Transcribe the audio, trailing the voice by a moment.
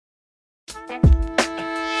Kia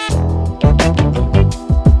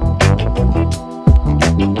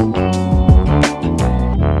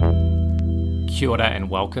ora and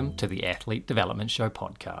welcome to the Athlete Development Show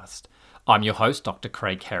podcast. I'm your host, Dr.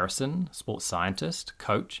 Craig Harrison, sports scientist,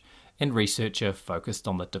 coach, and researcher focused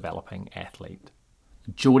on the developing athlete.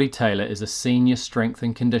 Jordi Taylor is a senior strength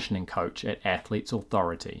and conditioning coach at Athletes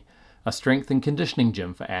Authority, a strength and conditioning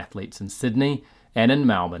gym for athletes in Sydney and in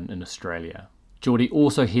Melbourne in Australia. Jordi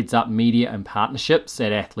also heads up media and partnerships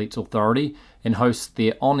at Athletes Authority and hosts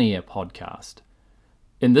their on-air podcast.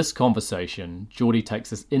 In this conversation, Jordi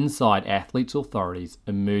takes us inside Athletes Authority's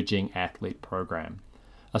Emerging Athlete Program,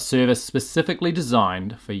 a service specifically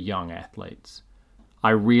designed for young athletes. I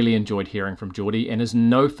really enjoyed hearing from Jordi and his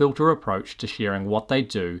no-filter approach to sharing what they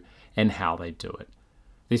do and how they do it.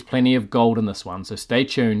 There's plenty of gold in this one, so stay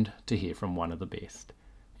tuned to hear from one of the best.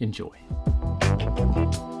 Enjoy.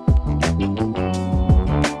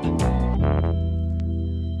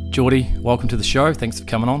 Jordi, welcome to the show. Thanks for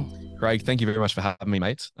coming on. Craig, thank you very much for having me,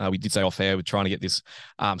 mate. We did say off air, we're trying to get this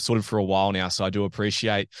sorted for a while now, so I do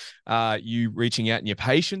appreciate you reaching out and your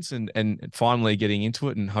patience and finally getting into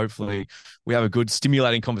it, and hopefully we have a good,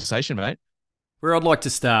 stimulating conversation, mate. Where I'd like to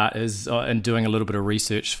start is in doing a little bit of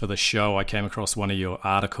research for the show. I came across one of your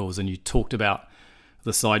articles and you talked about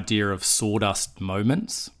this idea of sawdust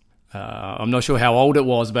moments. I'm not sure how old it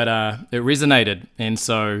was, but it resonated. And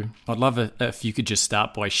so I'd love it if you could just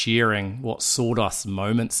start by sharing what sawdust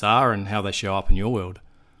moments are and how they show up in your world.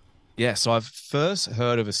 Yeah, so I've first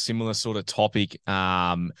heard of a similar sort of topic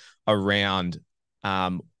around,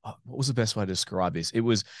 what was the best way to describe this? It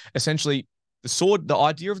was essentially the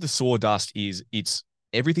idea of the sawdust is it's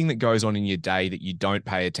everything that goes on in your day that you don't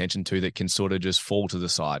pay attention to that can sort of just fall to the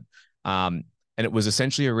side. And it was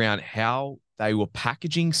essentially around how they were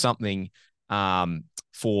packaging something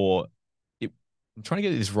for it. I'm trying to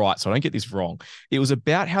get this right, so I don't get this wrong. It was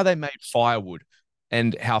about how they made firewood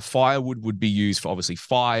and how firewood would be used for obviously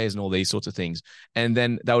fires and all these sorts of things. And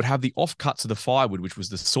then they would have the offcuts of the firewood, which was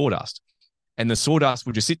the sawdust. And the sawdust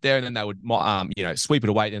would just sit there and then they would, sweep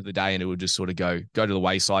it away at the end of the day and it would just sort of go to the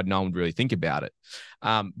wayside. No one would really think about it.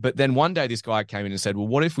 But then one day this guy came in and said, well,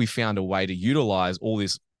 what if we found a way to utilize all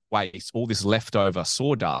this waste, all this leftover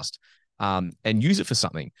sawdust, and use it for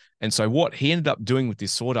something? And so what he ended up doing with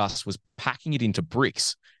this sawdust was packing it into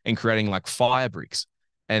bricks and creating like fire bricks,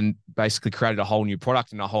 and basically created a whole new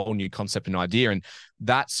product and a whole new concept and idea. And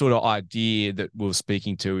that sort of idea that we were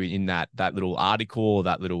speaking to in that little article,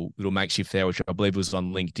 that little makeshift there, which I believe was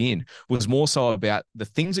on LinkedIn, was more so about the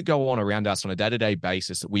things that go on around us on a day-to-day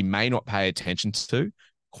basis that we may not pay attention to,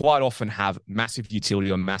 quite often have massive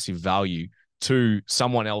utility or massive value to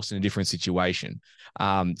someone else in a different situation.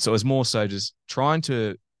 So it's more so just trying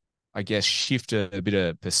to, I guess, shift a bit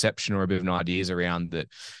of perception or a bit of an ideas around that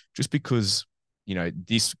just because,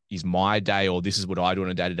 this is my day or this is what I do on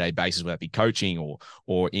a day-to-day basis, whether that be coaching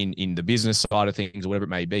or in the business side of things or whatever it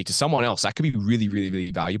may be, to someone else, that could be really, really,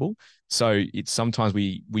 really valuable. So it's sometimes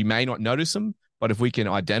we may not notice them, but if we can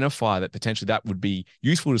identify that potentially that would be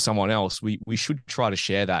useful to someone else, we should try to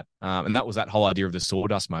share that. And that was that whole idea of the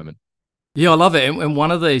sawdust moment. Yeah, I love it. And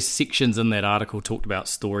one of the sections in that article talked about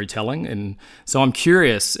storytelling. And so I'm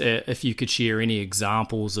curious if you could share any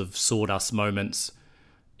examples of sawdust moments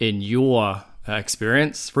in your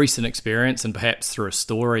recent experience, and perhaps through a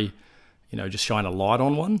story, just shine a light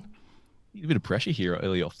on one. A bit of pressure here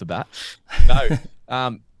early off the bat.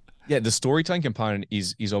 No, the storytelling component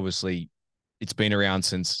is obviously, it's been around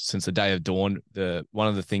since the day of dawn. One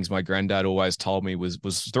of the things my granddad always told me was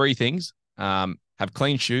three things: have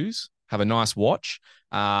clean shoes, have a nice watch,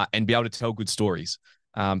 and be able to tell good stories.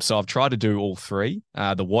 So I've tried to do all three.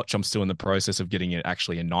 The watch, I'm still in the process of getting it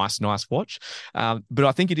actually a nice watch. But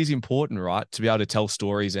I think it is important, right, to be able to tell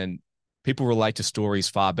stories, and people relate to stories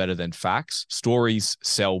far better than facts. Stories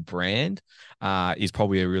sell brand is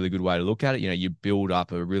probably a really good way to look at it. You build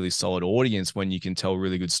up a really solid audience when you can tell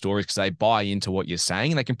really good stories because they buy into what you're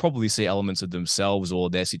saying and they can probably see elements of themselves or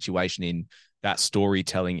their situation in that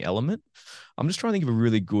storytelling element. I'm just trying to think of a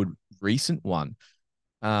really good recent one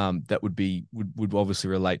that would obviously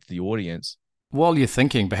relate to the audience. While you're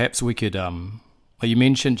thinking, perhaps we could, you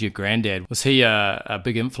mentioned your granddad. Was he a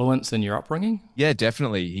big influence in your upbringing? Yeah,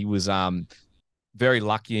 definitely. He was very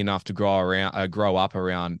lucky enough to grow up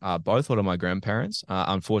around both of my grandparents.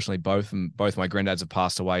 Unfortunately, both my granddads have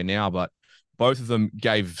passed away now, but both of them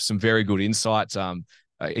gave some very good insights.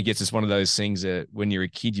 I guess it's one of those things that when you're a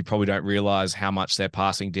kid, you probably don't realize how much they're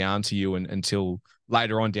passing down to you until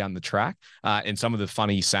later on down the track, and some of the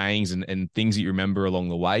funny sayings and things that you remember along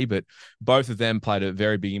the way. But both of them played a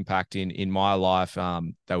very big impact in my life.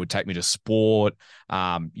 They would take me to sport,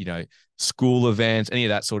 school events, any of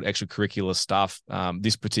that sort of extracurricular stuff.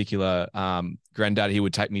 This particular granddad, he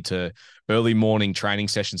would take me to early morning training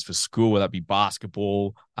sessions for school, whether that be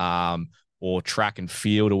basketball, or track and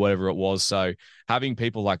field or whatever it was. So having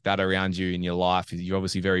people like that around you in your life, you're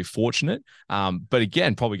obviously very fortunate. But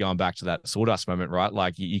again, probably going back to that sawdust moment, right?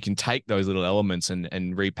 Like you can take those little elements and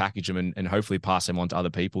repackage them and hopefully pass them on to other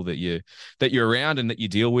people that you're around and that you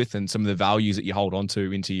deal with, and some of the values that you hold on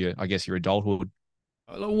to into your adulthood.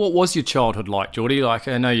 What was your childhood like, Jordi? Like,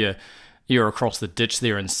 I know you're across the ditch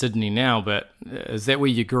there in Sydney now, but is that where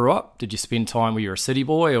you grew up? Did you spend time where you were a city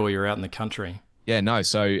boy or you're out in the country? Yeah, no.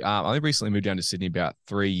 So I only recently moved down to Sydney about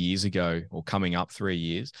 3 years ago, or coming up 3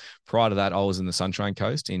 years. Prior to that, I was in the Sunshine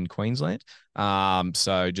Coast in Queensland.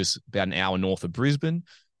 So just about an hour north of Brisbane.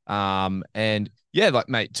 And yeah, like,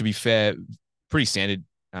 mate, to be fair, pretty standard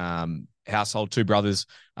household. Two brothers,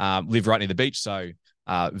 live right near the beach. So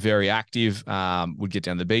very active, would get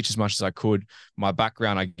down to the beach as much as I could. My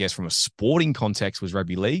background, I guess, from a sporting context was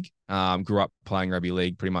rugby league. Grew up playing rugby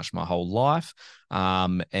league pretty much my whole life.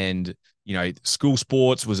 And school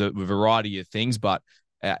sports was a variety of things, but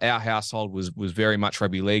our household was very much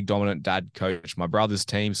rugby league dominant. Dad coached my brother's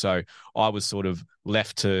team, so I was sort of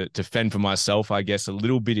left to fend for myself, I guess, a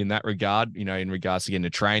little bit in that regard, in regards to getting to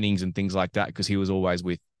trainings and things like that, because he was always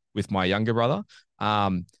with my younger brother.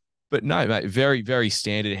 But no, mate, very, very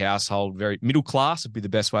standard household, very middle class would be the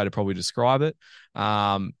best way to probably describe it.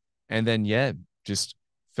 And then, yeah, just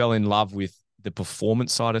fell in love with the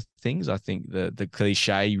performance side of things. I think the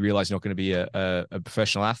cliche, you realize you're not going to be a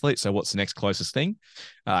professional athlete. So what's the next closest thing?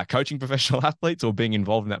 Coaching professional athletes or being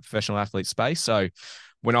involved in that professional athlete space. So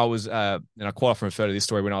when I was, and I quite often refer to this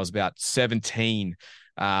story, when I was about 17,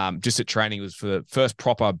 just at training, it was for the first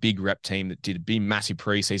proper big rep team that did a big massive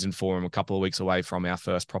preseason for him, a couple of weeks away from our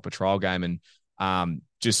first proper trial game. And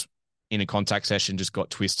just in a contact session, just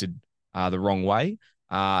got twisted the wrong way.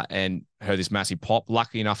 And heard this massive pop.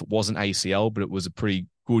 Luckily enough, it wasn't ACL, but it was a pretty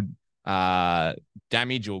good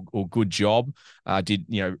damage or good job. Did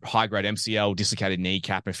high grade MCL, dislocated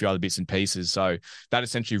kneecap, and a few other bits and pieces. So that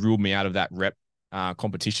essentially ruled me out of that rep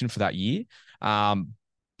competition for that year.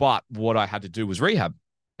 But what I had to do was rehab,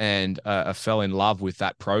 and I fell in love with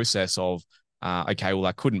that process of okay, well,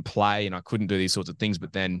 I couldn't play and I couldn't do these sorts of things,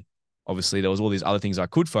 but then obviously there was all these other things I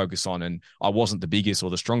could focus on, and I wasn't the biggest or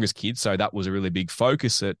the strongest kid. So that was a really big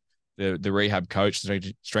focus that the rehab coach,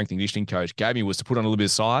 the strength and conditioning coach gave me, was to put on a little bit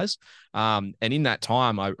of size. And in that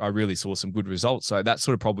time, I really saw some good results. So that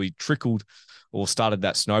sort of probably trickled or started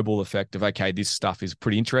that snowball effect of, okay, this stuff is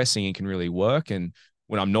pretty interesting and can really work. And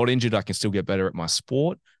when I'm not injured, I can still get better at my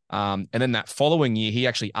sport. And then that following year, he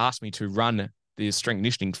actually asked me to run the strength and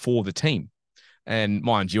conditioning for the team. And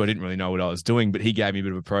mind you, I didn't really know what I was doing, but he gave me a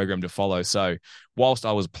bit of a program to follow. So whilst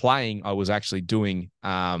I was playing, I was actually doing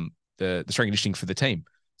the strength conditioning for the team.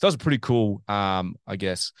 So that was pretty cool, I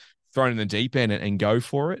guess, thrown in the deep end and go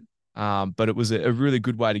for it. But it was a really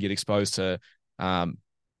good way to get exposed to,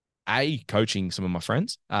 coaching some of my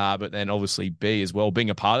friends, but then obviously B as well, being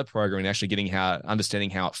a part of the program and actually understanding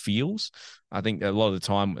how it feels. I think a lot of the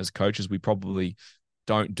time as coaches, we probably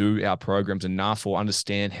don't do our programs enough or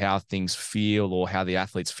understand how things feel or how the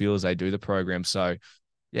athletes feel as they do the program. So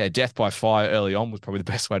yeah, death by fire early on was probably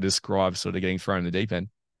the best way to describe sort of getting thrown in the deep end.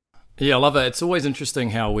 Yeah, I love it. It's always interesting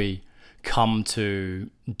how we come to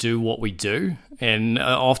do what we do, and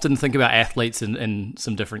I often think about athletes in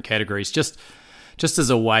some different categories, just as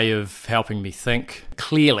a way of helping me think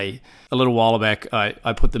clearly. A little while back,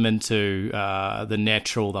 I put them into the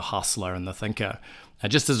natural, the hustler, and the thinker,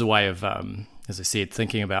 just as a way of, as I said,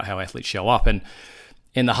 thinking about how athletes show up.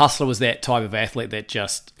 And the hustler was that type of athlete that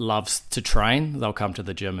just loves to train. They'll come to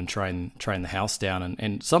the gym and train the house down,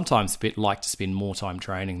 and sometimes like to spend more time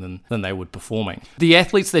training than they would performing. The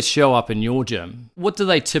athletes that show up in your gym, what do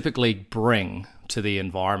they typically bring to the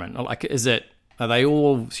environment? Like, are they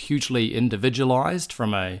all hugely individualized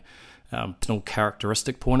from a personal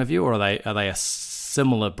characteristic point of view, or are they a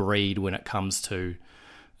similar breed when it comes to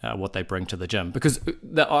what they bring to the gym? Because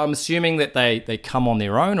I'm assuming that they come on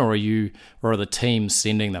their own, or are the teams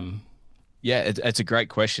sending them? Yeah, it's a great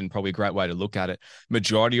question. Probably a great way to look at it.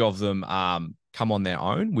 Majority of them come on their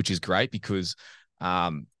own, which is great because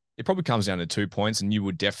it probably comes down to 2 points, and you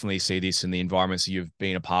would definitely see this in the environments that you've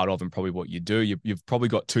been a part of and probably what you do. You've probably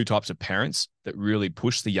got two types of parents that really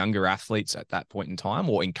push the younger athletes at that point in time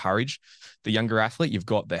or encourage the younger athlete. You've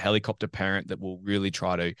got the helicopter parent that will really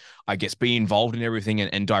try to, I guess, be involved in everything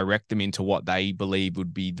and direct them into what they believe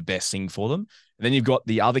would be the best thing for them. And then you've got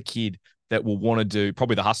the other kid that will want to do,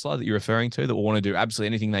 probably the hustler that you're referring to, that will want to do absolutely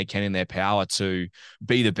anything they can in their power to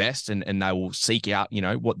be the best, and they will seek out,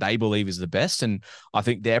 what they believe is the best. And I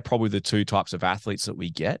think they're probably the two types of athletes that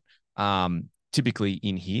we get typically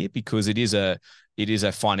in here, because it is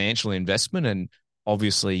a financial investment. And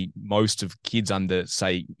obviously most of kids under,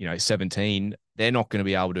 say, 17, they're not going to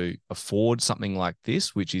be able to afford something like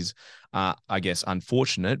this, which is, I guess,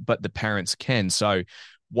 unfortunate, but the parents can. So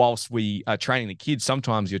whilst we are training the kids,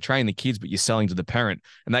 sometimes you're training the kids, but you're selling to the parent,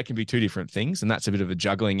 and that can be two different things. And that's a bit of a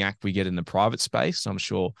juggling act we get in the private space. I'm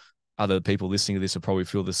sure other people listening to this will probably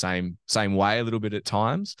feel the same way a little bit at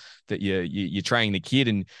times, that you're training the kid,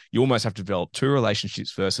 and you almost have to develop two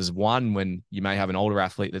relationships versus one. When you may have an older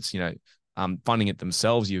athlete that's, funding it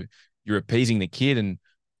themselves, you're appeasing the kid and,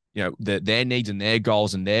 their needs and their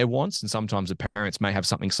goals and their wants. And sometimes the parents may have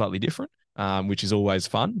something slightly different. Which is always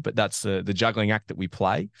fun, but that's the juggling act that we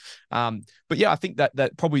play. But yeah, I think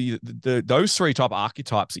that probably those three type of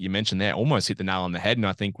archetypes that you mentioned there almost hit the nail on the head, and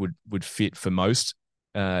I think would fit for most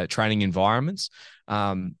training environments.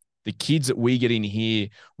 The kids that we get in here,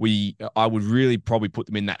 I would really probably put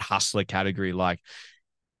them in that hustler category. Like,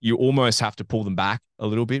 you almost have to pull them back a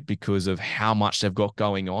little bit because of how much they've got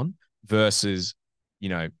going on versus,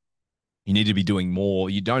 you need to be doing more.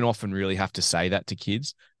 You don't often really have to say that to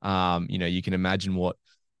kids. You can imagine what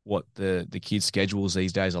the kids' schedules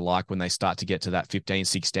these days are like when they start to get to that 15,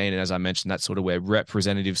 16. And as I mentioned, that's sort of where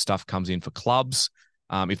representative stuff comes in for clubs.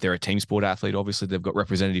 If they're a team sport athlete, obviously they've got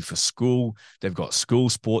representative for school. They've got school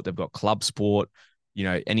sport. They've got club sport.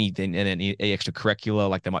 Anything, and any extracurricular,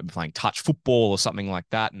 like they might be playing touch football or something like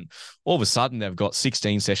that. And all of a sudden they've got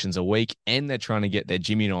 16 sessions a week, and they're trying to get their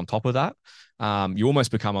gym in on top of that. You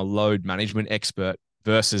almost become a load management expert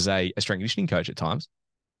versus a strength conditioning coach at times.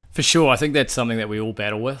 For sure. I think that's something that we all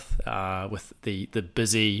battle with the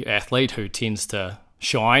busy athlete who tends to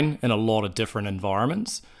shine in a lot of different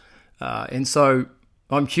environments. And so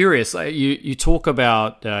I'm curious, you talk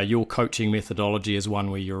about your coaching methodology as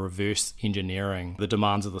one where you're reverse engineering the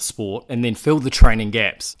demands of the sport and then fill the training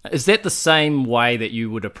gaps. Is that the same way that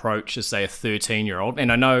you would approach, say, a 13-year-old?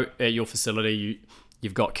 And I know at your facility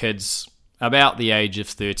you've got kids about the age of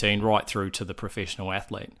 13 right through to the professional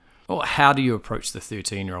athlete. Well, how do you approach the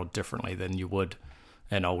 13-year-old differently than you would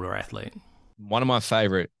an older athlete? One of my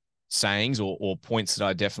favorite sayings or points that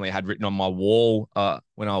I definitely had written on my wall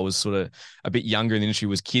when I was sort of a bit younger in the industry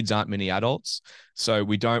was, kids aren't many adults. So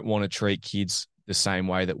we don't want to treat kids the same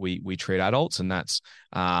way that we treat adults. And that's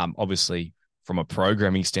obviously, from a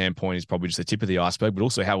programming standpoint, is probably just the tip of the iceberg, but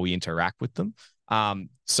also how we interact with them.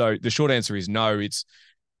 So the short answer is no. It's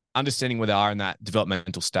understanding where they are in that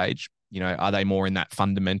developmental stage. Are they more in that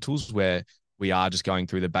fundamentals where we are just going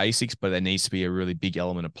through the basics, but there needs to be a really big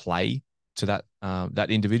element of play to that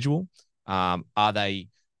individual? Are they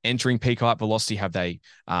entering peak height velocity? Have they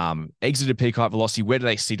exited peak height velocity? Where do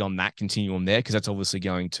they sit on that continuum there? Because that's obviously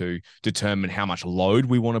going to determine how much load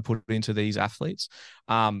we want to put into these athletes.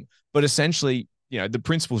 But essentially, the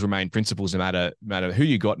principles remain principles no matter who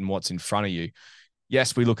you got and what's in front of you.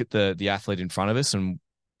 Yes, we look at the athlete in front of us, and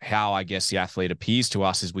how, I guess, the athlete appears to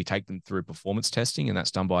us is we take them through performance testing, and that's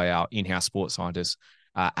done by our in-house sports scientist,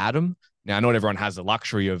 Adam. Now, not everyone has the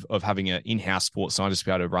luxury of having an in-house sports scientist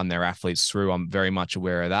be able to run their athletes through. I'm very much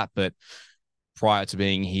aware of that. But prior to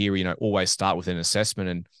being here, always start with an assessment.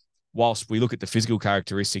 And whilst we look at the physical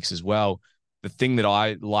characteristics as well, the thing that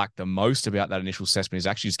I like the most about that initial assessment is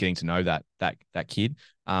actually just getting to know that kid.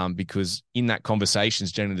 Because in that conversation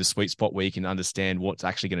is generally the sweet spot where you can understand what's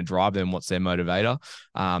actually going to drive them, what's their motivator.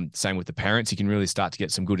 Same with the parents. You can really start to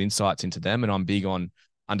get some good insights into them. And I'm big on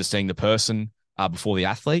understanding the person before the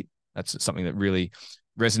athlete. That's something that really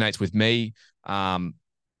resonates with me,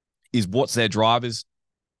 is what's their drivers,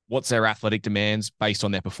 what's their athletic demands based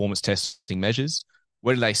on their performance testing measures,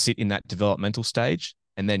 where do they sit in that developmental stage?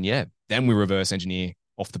 And then we reverse engineer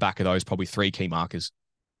off the back of those probably three key markers.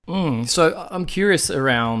 So I'm curious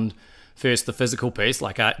around, first, the physical piece.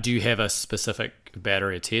 Like, do you have a specific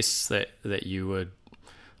battery of tests that you would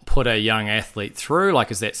put a young athlete through?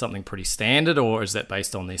 Like, is that something pretty standard, or is that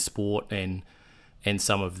based on their sport and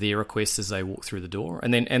some of their requests as they walk through the door?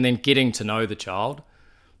 And then getting to know the child,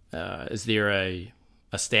 is there a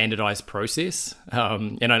standardized process?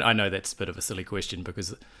 And I know that's a bit of a silly question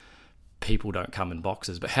because people don't come in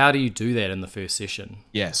boxes, but how do you do that in the first session?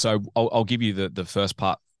 Yeah, so I'll give you the first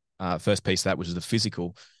part first piece of that, which is the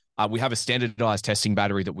physical. We have a standardized testing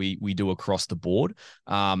battery that we do across the board.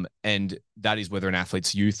 And that is whether an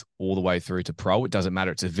athlete's youth all the way through to pro. It doesn't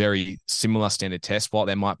matter. It's a very similar standard test. While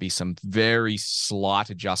there might be some very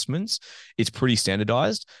slight adjustments, it's pretty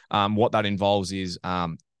standardized. What that involves is a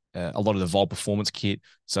lot of the Vol Performance kit.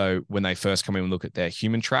 So when they first come in and look at their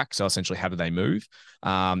human track, so essentially how do they move?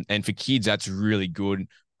 And for kids, that's really good.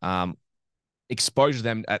 Exposure to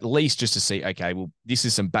them at least just to see, okay, well, this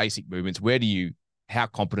is some basic movements. How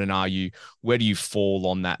competent are you? Where do you fall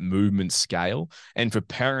on that movement scale? And for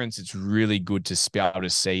parents, it's really good to be able to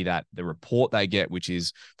see that the report they get, which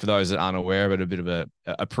is, for those that aren't aware of it, a bit of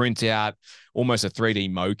a printout, almost a 3D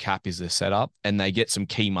mocap is the setup, and they get some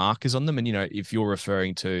key markers on them. And, if you're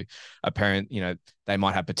referring to a parent, they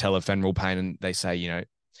might have patellofemoral pain and they say,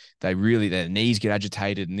 their knees get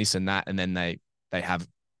agitated and this and that. And then they have,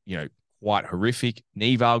 quite horrific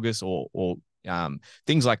knee valgus or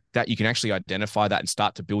things like that. You can actually identify that and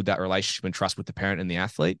start to build that relationship and trust with the parent and the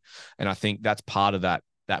athlete. And I think that's part of that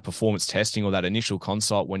performance testing or that initial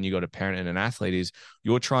consult when you got a parent and an athlete is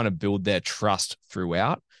you're trying to build their trust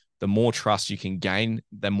throughout. The more trust you can gain,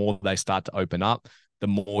 the more they start to open up, the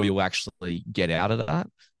more you'll actually get out of that.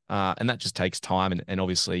 And that just takes time. And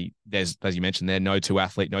obviously there's, as you mentioned there, no two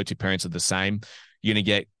parents are the same. You're going to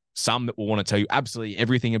get some that will want to tell you absolutely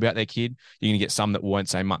everything about their kid. You're going to get some that won't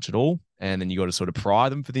say much at all. And then you got to sort of pry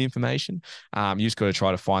them for the information. You just got to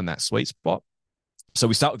try to find that sweet spot. So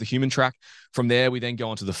we start with the human track. From there, we then go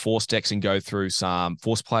on to the force decks and go through some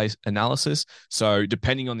force play analysis. So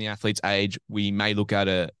depending on the athlete's age, we may look at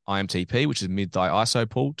a IMTP, which is mid-thigh iso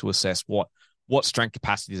pull, to assess what strength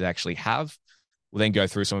capacity they actually have. We'll then go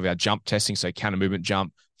through some of our jump testing. So counter movement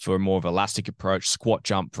jump for a more of elastic approach, squat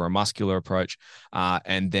jump for a muscular approach,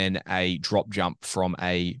 and then a drop jump from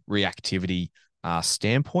a reactivity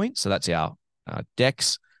standpoint. So that's our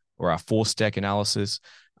decks or our force deck analysis.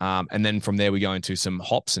 And then from there, we go into some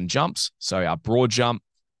hops and jumps. So our broad jump,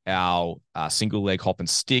 our single leg hop and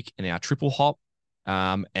stick, and our triple hop.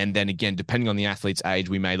 And then again, depending on the athlete's age,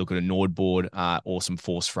 we may look at a Nord board or some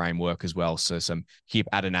force framework as well. So some hip,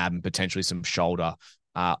 ad and ab, and potentially some shoulder,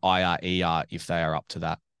 IR, ER, if they are up to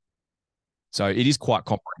that. So it is quite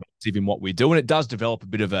comprehensive in what we do. And it does develop a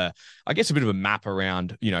bit of a map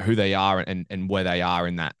around, who they are and where they are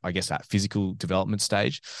in that, that physical development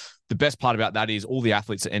stage. The best part about that is all the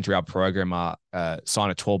athletes that enter our program sign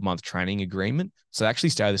a 12-month training agreement. So they actually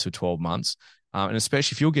stay with us for 12 months. And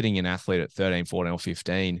especially if you're getting an athlete at 13, 14, or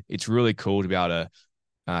 15, it's really cool to be able to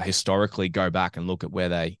historically go back and look at where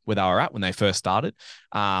they were at when they first started.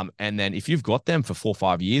 And then if you've got them for 4 or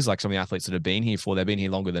 5 years, like some of the athletes that have been here they've been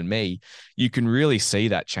here longer than me, you can really see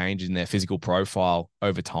that change in their physical profile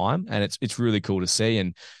over time. And it's really cool to see.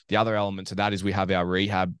 And the other element to that is we have our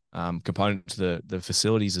rehab component to the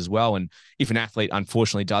facilities as well. And if an athlete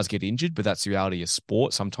unfortunately does get injured, but that's the reality of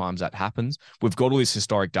sport, sometimes that happens. We've got all this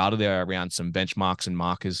historic data there around some benchmarks and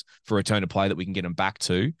markers for return to play that we can get them back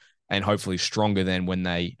to, and hopefully stronger than when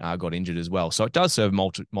they got injured as well. So it does serve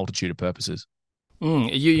multitude of purposes.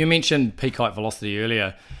 You mentioned peak height velocity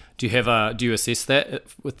earlier. Do you assess that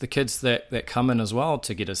with the kids that come in as well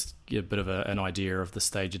to get a bit of an idea of the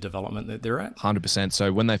stage of development that they're at? 100%.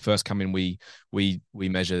 So when they first come in, we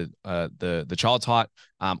measure the child's height,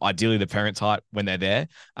 ideally the parent's height when they're there,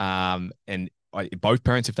 and both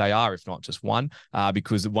parents if they are, if not just one,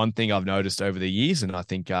 because the one thing I've noticed over the years, and I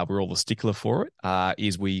think we're all a stickler for it,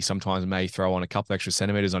 is we sometimes may throw on a couple extra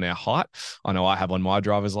centimeters on our height. I know I have on my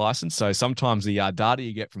driver's license. So sometimes the data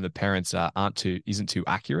you get from the parents isn't too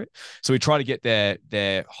accurate. So we try to get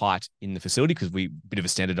their height in the facility because we bit of a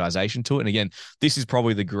standardization to it. And again, this is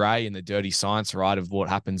probably the gray and the dirty science, right, of what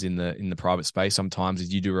happens in the private space. Sometimes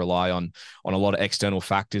is you do rely on a lot of external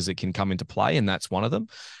factors that can come into play, and that's one of them.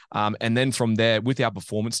 And then from there, with our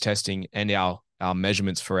performance testing and our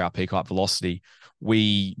measurements for our peak height velocity,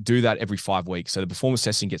 we do that every 5 weeks. So the performance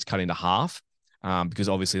testing gets cut into half because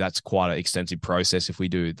obviously that's quite an extensive process if we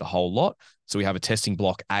do the whole lot. So we have a testing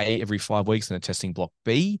block A every 5 weeks and a testing block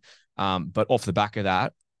B. But off the back of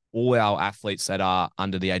that, all our athletes that are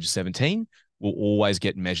under the age of 17 will always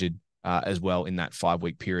get measured as well in that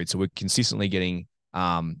 5-week period. So we're consistently getting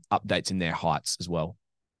updates in their heights as well.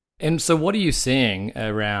 And so what are you seeing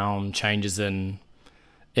around changes in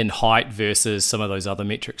height versus some of those other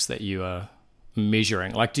metrics that you are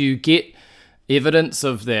measuring? Like, do you get evidence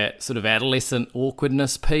of that sort of adolescent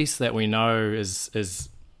awkwardness piece that we know is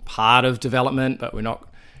part of development, but we're not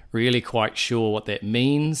really quite sure what that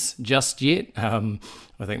means just yet? I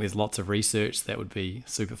think there's lots of research that would be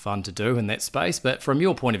super fun to do in that space. But from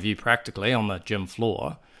your point of view, practically on the gym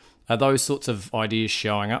floor, are those sorts of ideas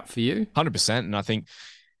showing up for you? 100%. And I think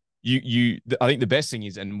I think the best thing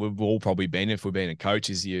is, and we've all probably been, if we've been a coach,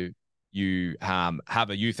 is you have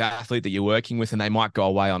a youth athlete that you're working with, and they might go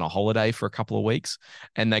away on a holiday for a couple of weeks,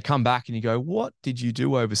 and they come back and you go, what did you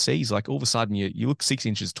do overseas? Like all of a sudden you look 6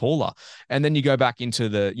 inches taller, and then you go back into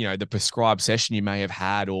the prescribed session you may have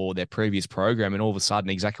had or their previous program, and all of a sudden,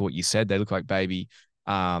 exactly what you said, they look like baby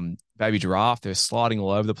giraffe. They're sliding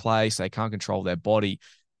all over the place. They can't control their body,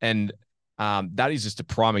 and that is just a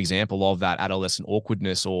prime example of that adolescent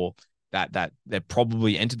awkwardness, or that they've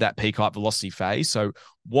probably entered that peak height velocity phase. So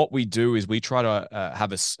what we do is we try to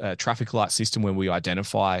have a traffic light system when we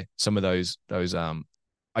identify some of those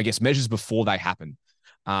I guess measures before they happen.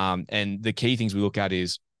 And the key things we look at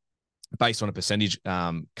is based on a percentage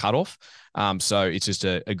cutoff. So it's just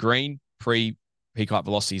a green pre-peak height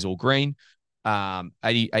velocity is all green.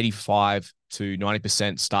 85 to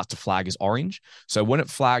 90% starts to flag as orange. So when it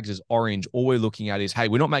flags as orange, all we're looking at is, hey,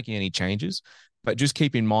 we're not making any changes, but just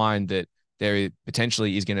keep in mind that there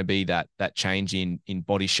potentially is going to be that change in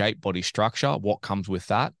body shape, body structure, what comes with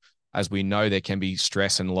that. As we know, there can be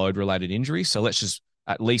stress and load related injuries. So let's just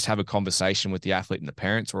at least have a conversation with the athlete and the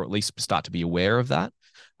parents, or at least start to be aware of that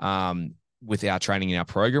with our training and our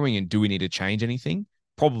programming. And do we need to change anything?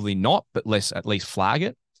 Probably not, but let's at least flag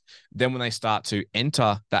it. Then when they start to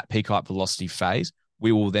enter that peak height velocity phase,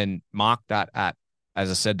 we will then mark that at, as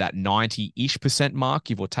I said, that 90-ish% mark,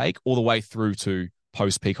 give or take, all the way through to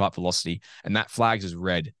post peak height velocity. And that flags as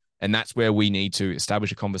red. And that's where we need to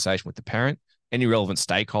establish a conversation with the parent, any relevant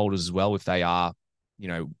stakeholders as well, if they are,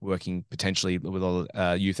 working potentially with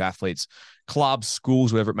youth athletes, clubs,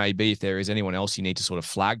 schools, whatever it may be. If there is anyone else you need to sort of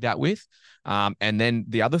flag that with. And then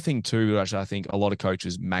the other thing too, which I think a lot of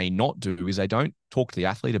coaches may not do, is they don't talk to the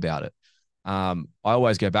athlete about it. I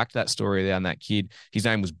always go back to that story around that kid. His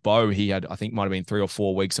name was Bo. He had, I think, might have been 3 or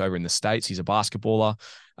 4 weeks over in the States. He's a basketballer,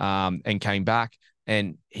 and came back,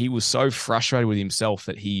 and he was so frustrated with himself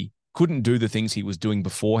that he couldn't do the things he was doing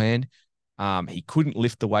beforehand. He couldn't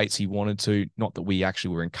lift the weights he wanted to. Not that we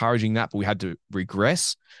actually were encouraging that, but we had to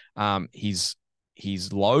regress his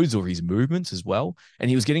loads or his movements as well. And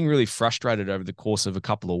he was getting really frustrated over the course of a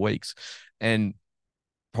couple of weeks, and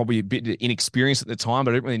probably a bit inexperienced at the time,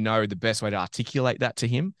 but I didn't really know the best way to articulate that to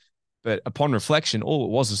him. But upon reflection, all it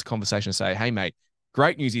was a conversation to say, hey, mate,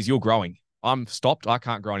 great news is you're growing. I'm stopped. I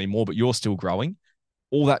can't grow anymore, but you're still growing.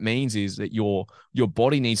 All that means is that your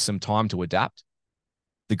body needs some time to adapt.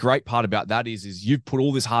 The great part about that is you've put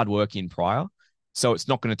all this hard work in prior, so it's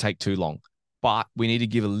not going to take too long. But we need to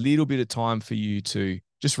give a little bit of time for you to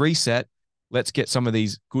just reset. Let's get some of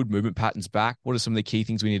these good movement patterns back. What are some of the key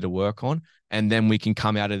things we need to work on? And then we can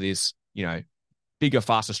come out of this, bigger,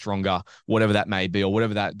 faster, stronger, whatever that may be, or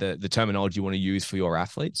whatever the terminology you want to use for your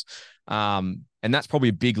athletes. And that's probably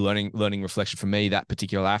a big learning reflection for me. That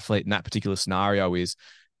particular athlete and that particular scenario is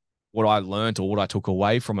what I learned, or what I took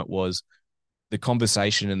away from it, was the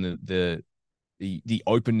conversation and the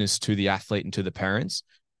openness to the athlete and to the parents.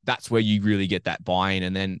 That's where you really get that buy-in.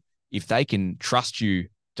 And then if they can trust you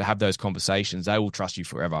to have those conversations, they will trust you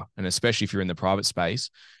forever. And especially if you're in the private space,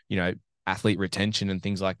 athlete retention and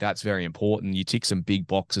things like that's very important. You tick some big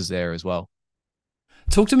boxes there as well.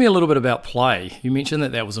 Talk to me a little bit about play. You mentioned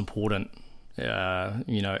that was important,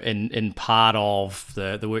 in part of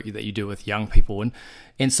the work that you do with young people.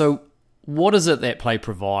 And so what is it that play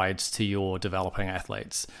provides to your developing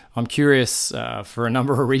athletes? I'm curious for a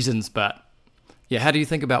number of reasons, but yeah, how do you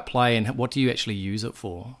think about play, and what do you actually use it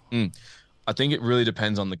for? I think it really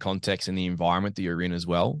depends on the context and the environment that you're in as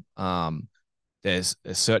well. There's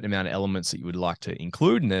a certain amount of elements that you would like to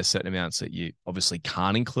include, and there's certain amounts that you obviously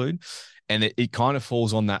can't include. And it kind of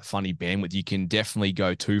falls on that funny bandwidth. You can definitely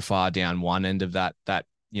go too far down one end of that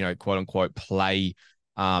quote unquote play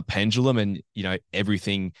pendulum, and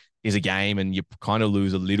everything is a game, and you kind of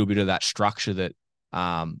lose a little bit of that structure that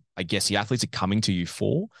I guess the athletes are coming to you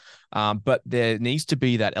for. But there needs to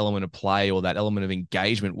be that element of play, or that element of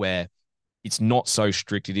engagement, where it's not so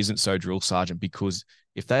strict. It isn't so drill sergeant, because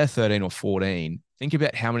if they're 13 or 14, think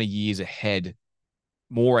about how many years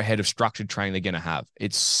more ahead of structured training they're going to have.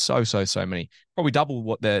 It's so many, probably double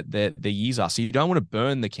what their years are. So you don't want to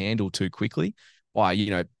burn the candle too quickly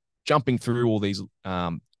by, jumping through all these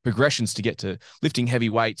progressions to get to lifting heavy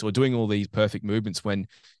weights or doing all these perfect movements, when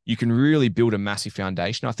you can really build a massive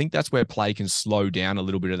foundation. I think that's where play can slow down a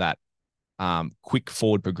little bit of that quick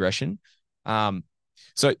forward progression.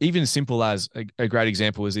 So even as simple as a great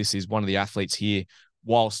example is this is one of the athletes here.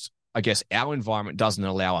 Whilst I guess our environment doesn't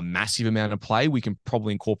allow a massive amount of play, we can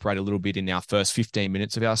probably incorporate a little bit in our first 15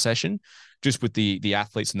 minutes of our session. Just with the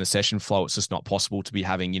athletes and the session flow, it's just not possible to be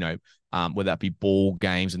having, whether that be ball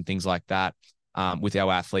games and things like that. with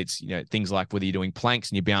our athletes. Things like whether you're doing planks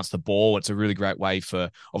and you bounce the ball, it's a really great way for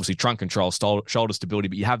obviously trunk control, shoulder stability,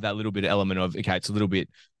 but you have that little bit of element of, okay, it's a little bit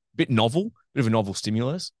novel, bit of a novel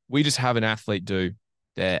stimulus. We just have an athlete do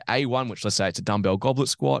their A1, which let's say it's a dumbbell goblet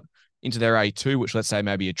squat, into their A2, which let's say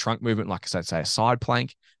maybe a trunk movement, like I said, say a side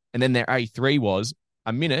plank. And then their A3 was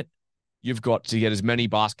a minute. You've got to get as many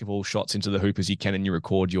basketball shots into the hoop as you can and you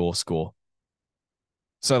record your score.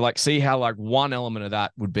 So like, see how like one element of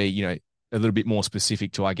that would be, a little bit more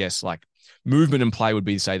specific to, I guess, like movement and play would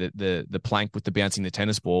be, say, that the plank with the bouncing the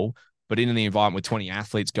tennis ball, but in the environment with 20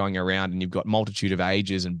 athletes going around and you've got multitude of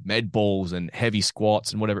ages and med balls and heavy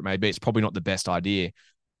squats and whatever it may be, it's probably not the best idea.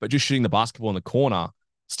 But just shooting the basketball in the corner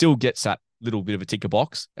still gets that little bit of a ticker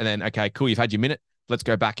box. And then, okay, cool, you've had your minute. Let's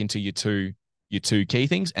go back into your two key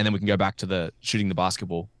things, and then we can go back to the shooting the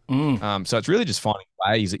basketball. So it's really just finding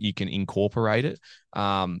ways that you can incorporate it.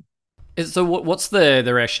 So what's the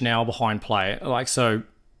rationale behind play? Like, so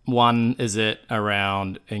one, is it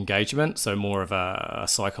around engagement? So more of a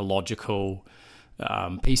psychological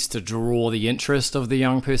piece to draw the interest of the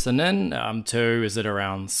young person in. Two, is it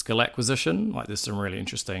around skill acquisition? Like, there's some really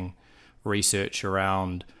interesting research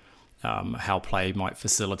around how play might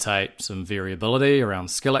facilitate some variability around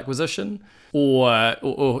skill acquisition, or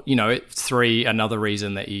three, another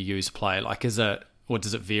reason that you use play. Like, what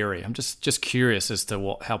does it vary? I'm just curious as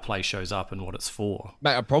to how play shows up and what it's for.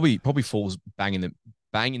 Mate, it probably falls bang in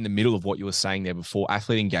the middle of what you were saying there before.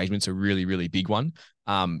 Athlete engagement's a really, really big one.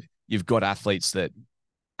 You've got athletes that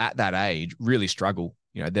at that age really struggle.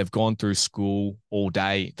 They've gone through school all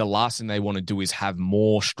day. The last thing they want to do is have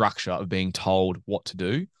more structure of being told what to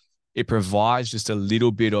do. It provides just a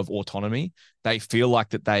little bit of autonomy. They feel like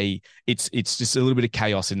that it's just a little bit of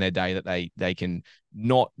chaos in their day, that they can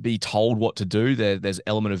not be told what to do. There's an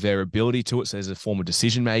element of variability to it. So there's a form of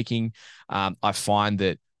decision making. I find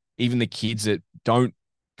that even the kids that don't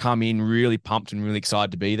come in really pumped and really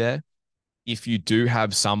excited to be there, if you do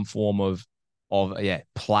have some form of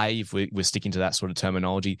play, if we're sticking to that sort of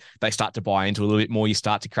terminology, they start to buy into a little bit more. You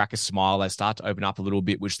start to crack a smile. They start to open up a little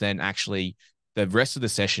bit, which then actually the rest of the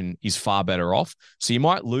session is far better off. So you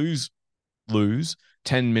might lose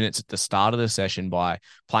 10 minutes at the start of the session by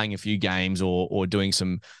playing a few games or doing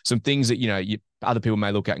some things that, other people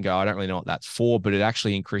may look at and go, I don't really know what that's for, but it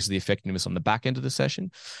actually increases the effectiveness on the back end of the session.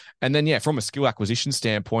 And then, from a skill acquisition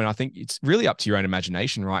standpoint, I think it's really up to your own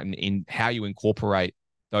imagination, right? And in how you incorporate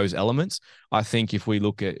those elements. I think if we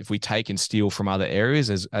take and steal from other areas,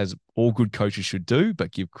 as all good coaches should do,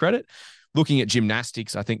 but give credit, looking at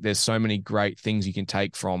gymnastics, I think there's so many great things you can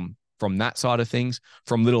take from that side of things,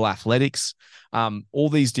 from little athletics, all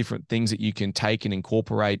these different things that you can take and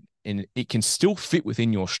incorporate, and it can still fit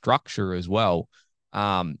within your structure as well.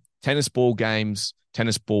 Tennis ball games,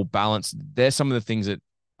 tennis ball balance, they're some of the things that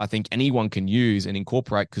I think anyone can use and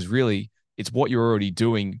incorporate, because really it's what you're already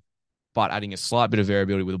doing, but adding a slight bit of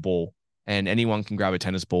variability with a ball, and anyone can grab a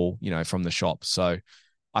tennis ball, from the shop. So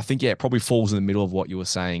I think, it probably falls in the middle of what you were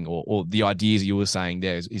saying, or the ideas you were saying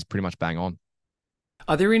there is pretty much bang on.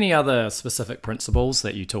 Are there any other specific principles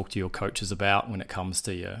that you talk to your coaches about when it comes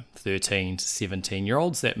to your 13 to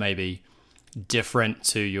 17-year-olds that may be different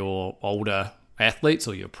to your older athletes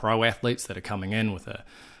or your pro athletes that are coming in with a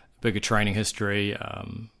bigger training history,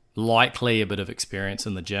 likely a bit of experience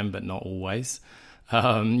in the gym, but not always?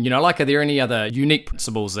 Are there any other unique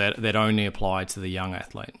principles that only apply to the young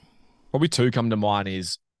athlete? Probably two come to mind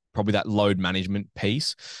is probably that load management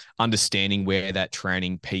piece, understanding where that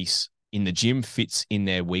training piece in the gym fits in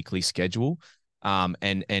their weekly schedule,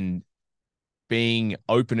 and being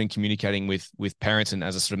open and communicating with parents, and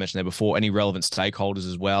as I sort of mentioned there before, any relevant stakeholders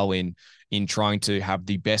as well in trying to have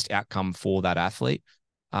the best outcome for that athlete.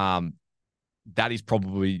 That is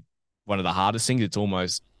probably one of the hardest things. It's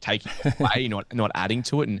almost taking away, not adding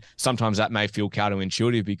to it. And sometimes that may feel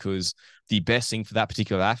counterintuitive, because the best thing for that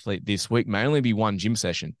particular athlete this week may only be one gym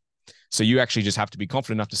session. So you actually just have to be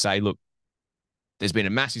confident enough to say, look, there's been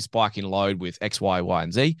a massive spike in load with X, Y, Y,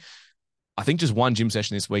 and Z. I think just one gym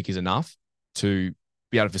session this week is enough to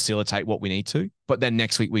be able to facilitate what we need to. But then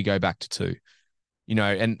next week we go back to two.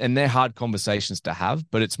 And they're hard conversations to have,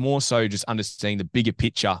 but it's more so just understanding the bigger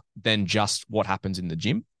picture than just what happens in the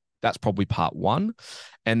gym. That's probably part one.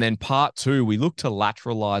 And then part two, we look to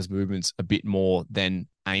lateralize movements a bit more than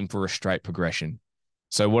aim for a straight progression.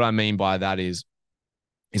 So what I mean by that is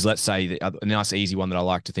let's say a nice easy one that I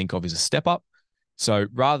like to think of is a step up. So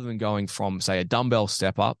rather than going from, say, a dumbbell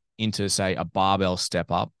step up into, say, a barbell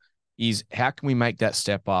step up, is how can we make that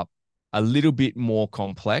step up a little bit more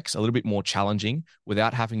complex, a little bit more challenging,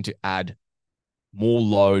 without having to add more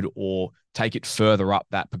load or take it further up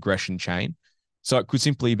that progression chain. So it could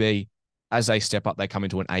simply be as they step up, they come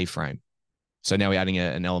into an A frame. So now we're adding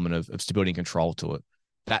an element of stability and control to it.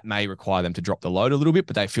 That may require them to drop the load a little bit,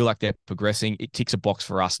 but they feel like they're progressing. It ticks a box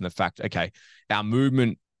for us in the fact, okay, our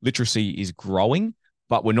movement literacy is growing,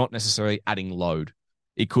 but we're not necessarily adding load.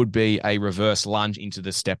 It could be a reverse lunge into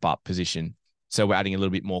the step up position. So we're adding a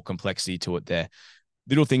little bit more complexity to it there.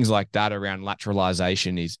 Little things like that around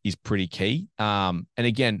lateralization is pretty key. And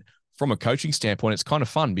again, from a coaching standpoint, it's kind of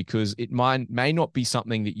fun because it may not be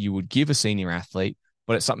something that you would give a senior athlete,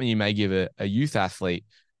 but it's something you may give a youth athlete.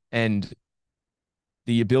 And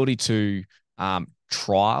the ability to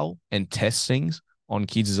trial and test things on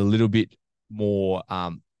kids is a little bit more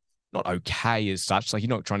not okay as such. Like, you're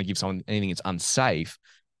not trying to give someone anything that's unsafe,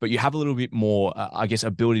 but you have a little bit more, I guess,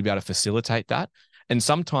 ability to be able to facilitate that. And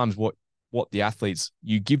sometimes what the athletes,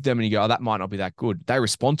 you give them and you go, oh, that might not be that good. They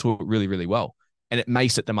respond to it really, really well. And it may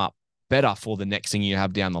set them up better for the next thing you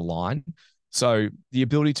have down the line. So the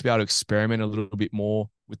ability to be able to experiment a little bit more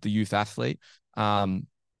with the youth athlete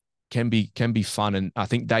can be fun. And I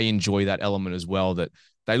think they enjoy that element as well, that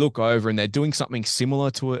they look over and they're doing something similar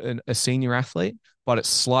to a senior athlete, but it's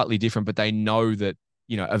slightly different, but they know that,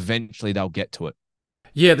 eventually they'll get to it.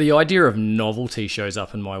 Yeah, the idea of novelty shows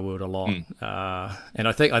up in my world a lot. And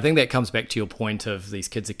I think that comes back to your point of these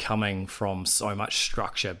kids are coming from so much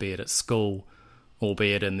structure, be it at school or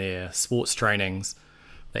be it in their sports trainings,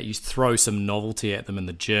 that you throw some novelty at them in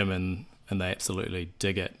the gym and they absolutely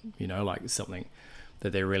dig it, like something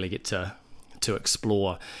that they really get to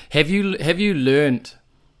explore. Have you learned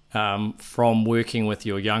from working with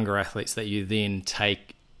your younger athletes that you then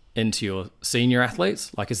take into your senior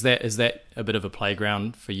athletes? Like, is that a bit of a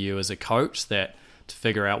playground for you as a coach, that to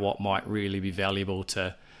figure out what might really be valuable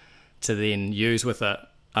to then use with a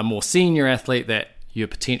more senior athlete that you're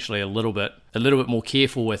potentially a little bit more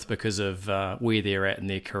careful with because of where they're at in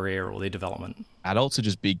their career or their development? Adults are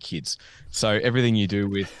just big kids, so everything you do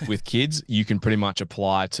with kids, you can pretty much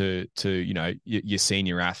apply to your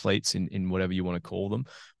senior athletes in whatever you want to call them.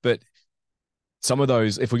 But some of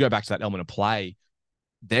those, if we go back to that element of play,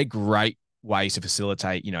 they're great ways to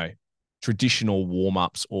facilitate, traditional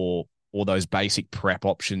warm-ups or those basic prep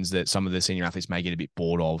options that some of the senior athletes may get a bit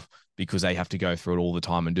bored of because they have to go through it all the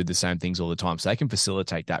time and do the same things all the time. So they can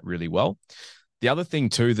facilitate that really well. The other thing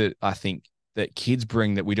too that I think that kids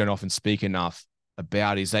bring that we don't often speak enough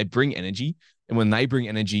about is they bring energy. And when they bring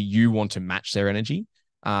energy, you want to match their energy.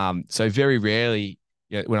 So very rarely,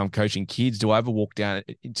 when I'm coaching kids, do I ever walk down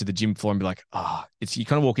into the gym floor and be like, you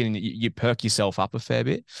kind of walk in and you perk yourself up a fair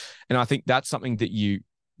bit. And I think that's something that you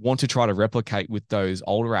want to try to replicate with those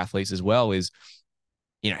older athletes as well is,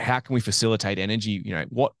 how can we facilitate energy?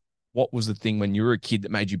 What was the thing when you were a kid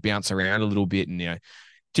that made you bounce around a little bit? And,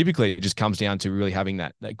 typically it just comes down to really having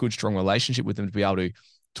that good, strong relationship with them to be able to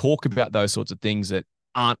talk about those sorts of things that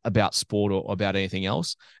aren't about sport or about anything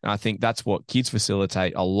else. And I think that's what kids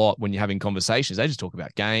facilitate a lot when you're having conversations. They just talk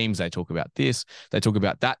about games. They talk about this. They talk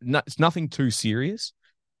about that. It's nothing too serious.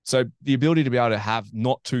 So the ability to be able to have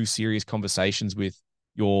not too serious conversations with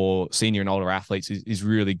your senior and older athletes is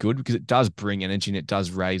really good because it does bring energy and it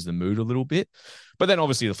does raise the mood a little bit. But then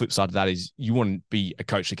obviously the flip side of that is you want to be a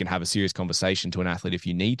coach that can have a serious conversation to an athlete if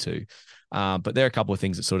you need to. But there are a couple of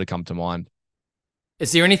things that sort of come to mind.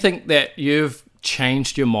 Is there anything that you've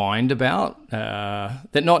changed your mind about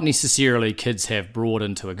that not necessarily kids have brought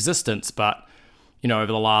into existence, but, over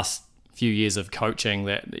the last few years of coaching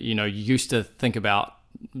that, you used to think about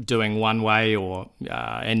doing one way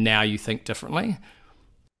and now you think differently?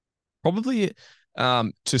 Probably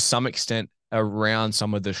to some extent around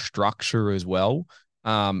some of the structure as well.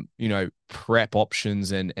 Prep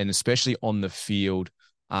options and especially on the field,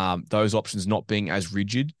 those options not being as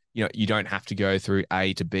rigid. You don't have to go through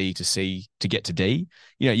A to B to C to get to D.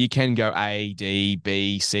 You can go A, D,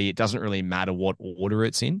 B, C. It doesn't really matter what order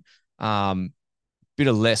it's in. Bit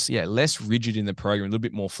of less rigid in the program, a little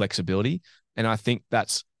bit more flexibility. And I think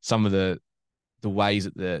that's some of the ways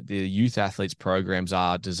that the youth athletes programs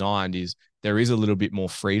are designed is there is a little bit more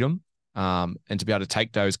freedom. And to be able to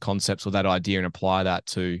take those concepts or that idea and apply that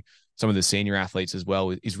to some of the senior athletes as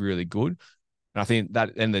well is really good. And I think that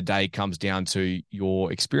at the end of the day comes down to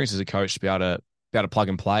your experience as a coach to be able to plug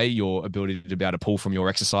and play, your ability to be able to pull from your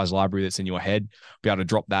exercise library that's in your head, be able to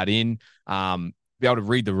drop that in, be able to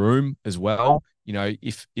read the room as well.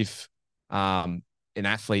 If an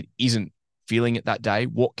athlete isn't feeling it that day,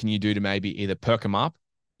 what can you do to maybe either perk them up,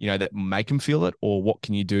 that make them feel it, or what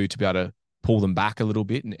can you do to be able to pull them back a little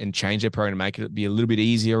bit and change their program to make it be a little bit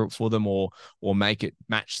easier for them or make it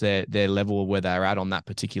match their level of where they're at on that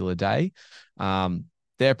particular day.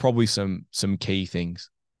 They're probably some key things.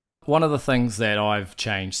 One of the things that I've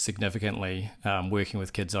changed significantly working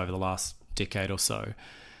with kids over the last decade or so.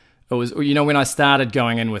 It was, when I started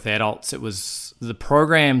going in with adults, it was the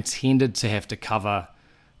program tended to have to cover,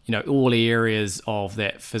 all the areas of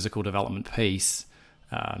that physical development piece,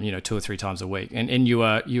 2 or 3 times a week. And you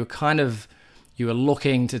were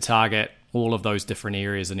looking to target all of those different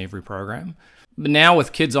areas in every program. But now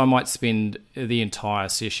with kids, I might spend the entire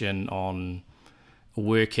session on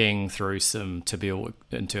working through some tibial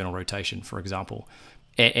internal rotation, for example,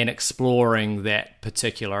 and exploring that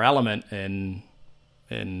particular element in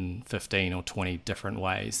 15 or 20 different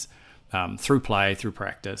ways, through play, through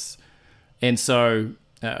practice. And so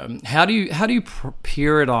how do you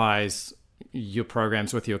periodize your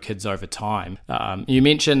programs with your kids over time? You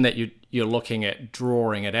mentioned that you're looking at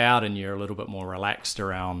drawing it out and you're a little bit more relaxed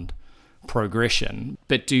around progression,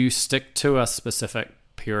 but do you stick to a specific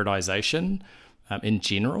periodization in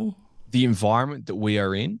general? The environment that we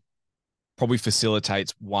are in probably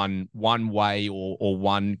facilitates one way or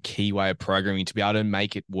one key way of programming to be able to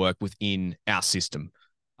make it work within our system.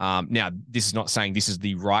 Now, this is not saying this is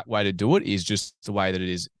the right way to do it, is just the way that it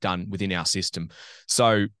is done within our system.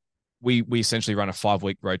 So we essentially run a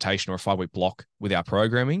 5-week rotation or a 5-week block with our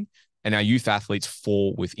programming, and our youth athletes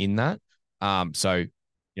fall within that.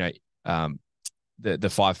 The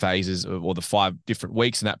 5 phases or the 5 different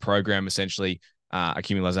weeks in that program, essentially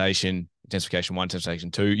accumulation, intensification 1, intensification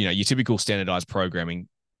 2, your typical standardized programming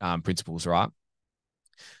principles, right?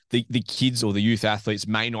 The kids or the youth athletes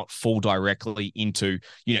may not fall directly into,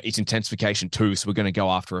 it's intensification 2, so we're going to go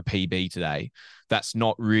after a PB today. That's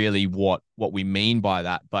not really what we mean by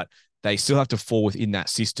that, but they still have to fall within that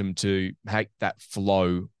system to make that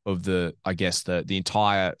flow of the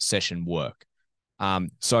entire session work.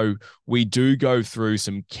 So we do go through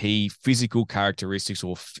some key physical characteristics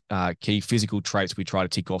or key physical traits we try to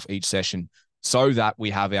tick off each session so that we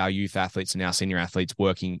have our youth athletes and our senior athletes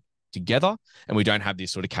working together and we don't have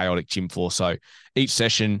this sort of chaotic gym floor. So each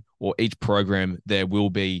session or each program, there will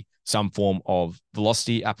be some form of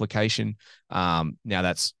velocity application. Now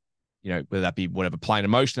that's, whether that be whatever plane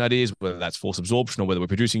of motion that is, whether that's force absorption or whether we're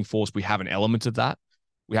producing force, we have an element of that.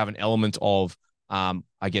 We have an element of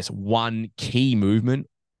one key movement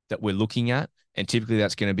that we're looking at. And typically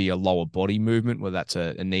that's going to be a lower body movement, whether that's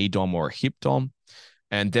a knee dom or a hip dom.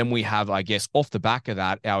 And then we have, off the back of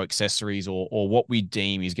that, our accessories or what we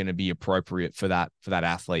deem is going to be appropriate for that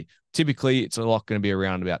athlete. Typically, it's a lot going to be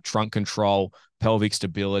around about trunk control, pelvic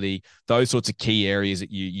stability, those sorts of key areas that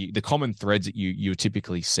the common threads that you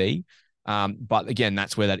typically see. But again,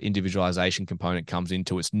 that's where that individualization component comes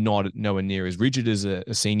into. It's not nowhere near as rigid as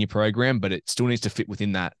a senior program, but it still needs to fit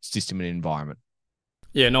within that system and environment.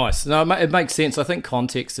 Yeah, nice. No, it makes sense. I think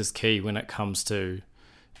context is key when it comes to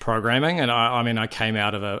programming. And I came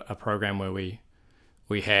out of a program where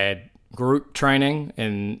we had group training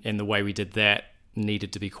and the way we did that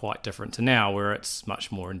needed to be quite different to now, where it's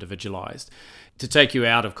much more individualized. To take you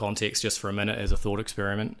out of context just for a minute as a thought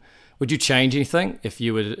experiment, would you change anything if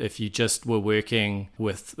you just were working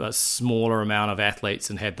with a smaller amount of athletes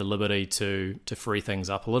and had the liberty to free things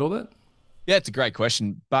up a little bit? Yeah, it's a great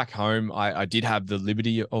question. Back home, I did have the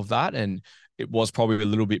liberty of that, and it was probably a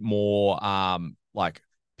little bit more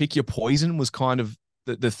pick your poison was kind of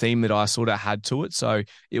the theme that I sort of had to it. So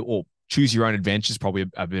or choose your own adventure is probably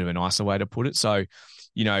a bit of a nicer way to put it. So,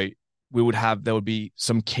 there would be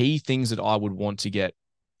some key things that I would want to get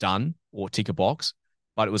done or tick a box,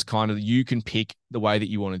 but it was kind of, you can pick the way that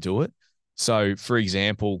you want to do it. So for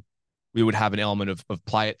example, we would have an element of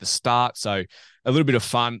play at the start. So a little bit of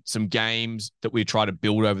fun, some games that we try to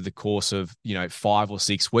build over the course of, 5 or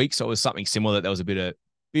 6 weeks. So it was something similar that there was a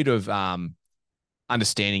bit of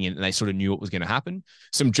understanding and they sort of knew what was going to happen.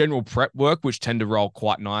 Some general prep work, which tend to roll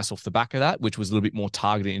quite nice off the back of that, which was a little bit more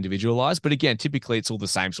targeted, individualized. But again, typically it's all the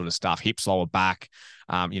same sort of stuff, hips, lower back,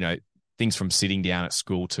 things from sitting down at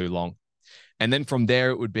school too long. And then from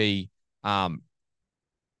there, it would be, let's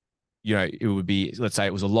say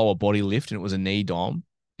it was a lower body lift and it was a knee dom.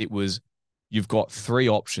 You've got 3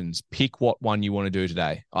 options. Pick what one you want to do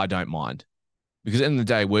today. I don't mind. Because at the end of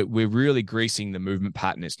the day, we're really greasing the movement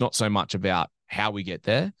pattern. It's not so much about how we get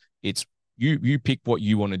there. It's you pick what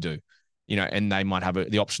you want to do, and they might have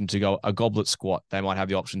the option to go a goblet squat. They might have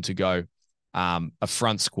the option to go a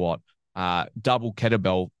front squat, double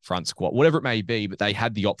kettlebell front squat, whatever it may be, but they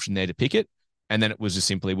had the option there to pick it. And then it was just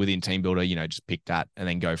simply within Team Builder, just pick that and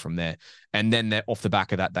then go from there. And then off the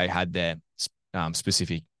back of that, they had their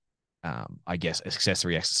specific,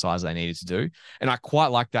 accessory exercise they needed to do. And I quite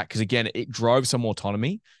like that because, again, it drove some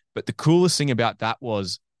autonomy. But the coolest thing about that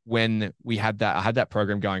was when I had that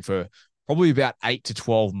program going for probably about 8 to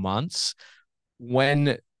 12 months.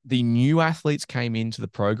 When the new athletes came into the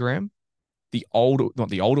program, not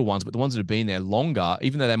the older ones, but the ones that have been there longer,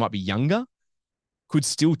 even though they might be younger, could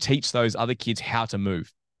still teach those other kids how to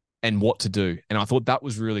move and what to do. And I thought that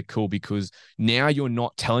was really cool because now you're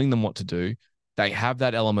not telling them what to do. They have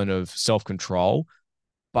that element of self-control,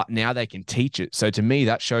 but now they can teach it. So to me,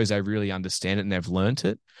 that shows they really understand it and they've learned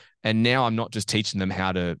it. And now I'm not just teaching them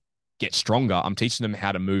how to get stronger. I'm teaching them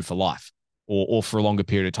how to move for life or for a longer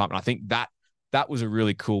period of time. And I think that was a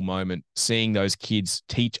really cool moment, seeing those kids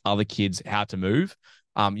teach other kids how to move,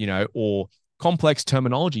 or complex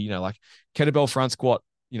terminology, like kettlebell front squat,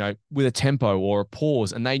 with a tempo or a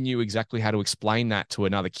pause. And they knew exactly how to explain that to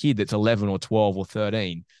another kid that's 11 or 12 or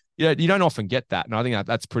 13. You don't often get that. And I think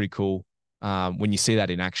that's pretty cool when you see that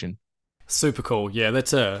in action. Super cool. Yeah,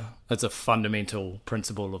 that's a fundamental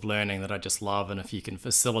principle of learning that I just love, and if you can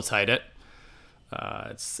facilitate it,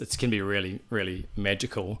 it can be really, really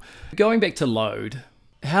magical. Going back to load,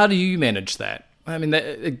 how do you manage that? I mean,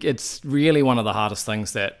 it's really one of the hardest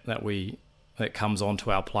things that comes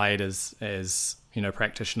onto our plate as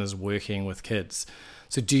practitioners working with kids.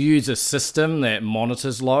 So, do you use a system that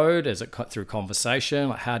monitors load? Is it through conversation?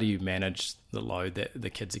 Like, how do you manage the load that the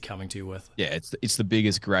kids are coming to you with? Yeah, it's the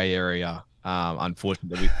biggest gray area,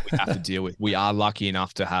 unfortunately, we have to deal with. We are lucky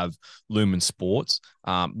enough to have Lumen Sports.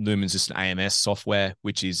 Lumen's just an AMS software,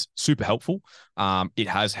 which is super helpful. It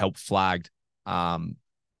has helped flagged.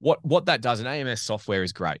 What that does, an AMS software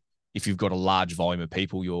is great if you've got a large volume of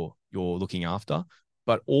people you're looking after.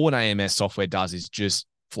 But all an AMS software does is just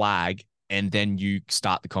flag, and then you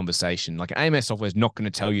start the conversation. Like, AMS software is not going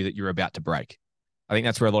to tell you that you're about to break. I think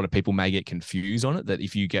that's where a lot of people may get confused on it, that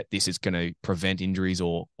if you get this, it's going to prevent injuries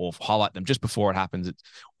or highlight them just before it happens. It's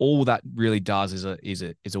all that really does is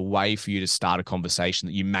a way for you to start a conversation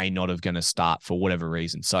that you may not have going to start for whatever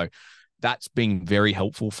reason. So that's been very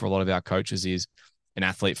helpful for a lot of our coaches. Is an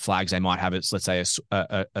athlete flags, they might have it, let's say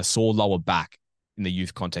a sore lower back in the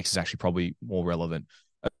youth context is actually probably more relevant.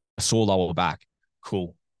 A sore lower back,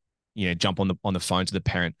 cool. Jump on the phone to the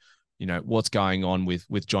parent. What's going on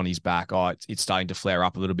with Johnny's back? Oh, it's starting to flare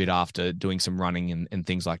up a little bit after doing some running and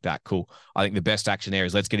things like that. Cool. I think the best action there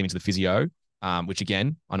is let's get him into the physio, which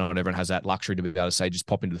again, I know not everyone has that luxury to be able to say, just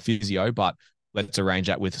pop into the physio, but let's arrange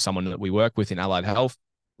that with someone that we work with in allied health.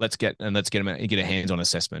 Let's get them and get a hands-on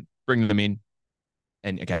assessment, bring them in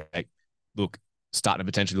and, okay, look, starting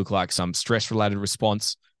to potentially look like some stress-related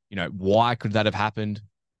response. Why could that have happened?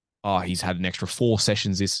 Oh, he's had an extra 4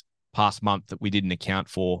 sessions this past month that we didn't account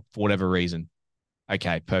for whatever reason.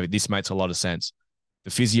 Okay, perfect. This makes a lot of sense.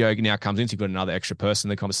 The physio now comes in, so you've got another extra person in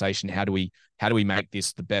the conversation. How do we make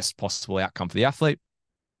this the best possible outcome for the athlete?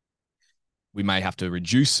 We may have to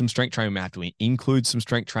reduce some strength training. We may have to include some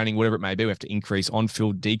strength training, whatever it may be. We have to increase on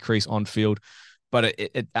field, decrease on field. But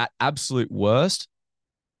at absolute worst,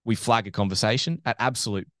 we flag a conversation. At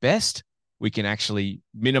absolute best, we can actually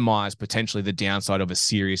minimize potentially the downside of a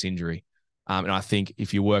serious injury. And I think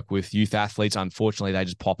if you work with youth athletes, unfortunately, they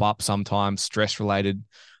just pop up sometimes, stress-related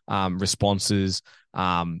responses,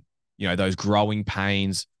 those growing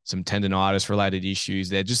pains, some tendonitis-related issues.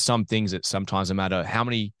 They're just some things that sometimes, no matter how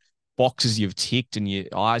many boxes you've ticked and your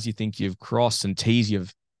I's you think you've crossed and T's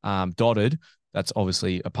you've dotted, that's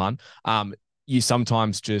obviously a pun, you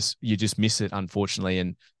sometimes just miss it, unfortunately,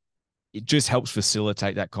 and it just helps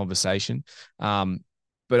facilitate that conversation.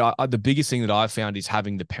 But the biggest thing that I've found is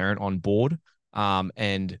having the parent on board,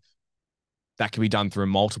 and that can be done through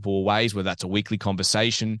multiple ways, whether that's a weekly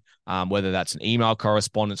conversation, whether that's an email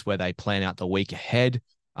correspondence where they plan out the week ahead.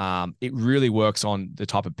 It really works on the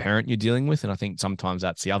type of parent you're dealing with, and I think sometimes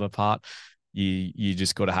that's the other part. You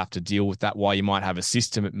just got to have to deal with that. While you might have a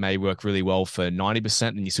system, it may work really well for 90%,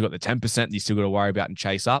 and you still got the 10% you still got to worry about and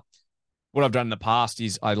chase up. What I've done in the past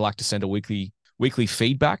is I'd like to send a weekly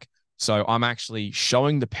feedback. So I'm actually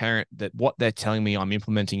showing the parent that what they're telling me I'm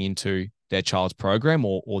implementing into their child's program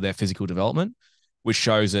or their physical development, which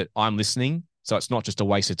shows that I'm listening. So it's not just a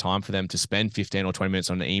waste of time for them to spend 15 or 20 minutes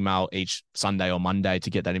on an email each Sunday or Monday to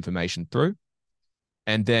get that information through.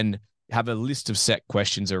 And then have a list of set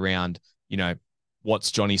questions around, what's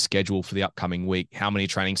Johnny's schedule for the upcoming week? How many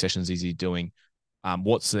training sessions is he doing?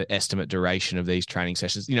 What's the estimate duration of these training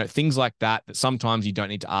sessions? Things like that sometimes you don't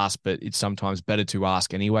need to ask, but it's sometimes better to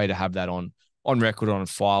ask anyway, to have that on record, on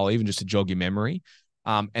file, even just to jog your memory.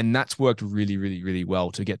 And that's worked really, really, really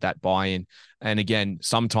well to get that buy-in. And again,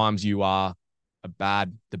 sometimes you are the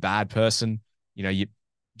bad person.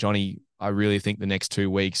 Johnny, I really think the next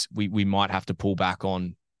 2 weeks we might have to pull back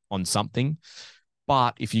on something.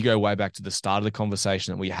 But if you go way back to the start of the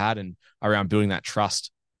conversation that we had and around building that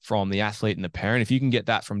trust from the athlete and the parent, if you can get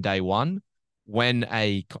that from day one, when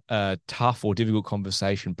a tough or difficult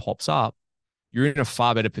conversation pops up, you're in a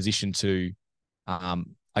far better position to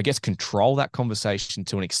I guess, control that conversation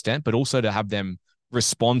to an extent, but also to have them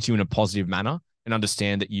respond to you in a positive manner and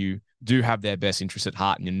understand that you do have their best interest at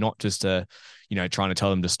heart and you're not just, trying to tell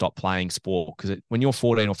them to stop playing sport. Because when you're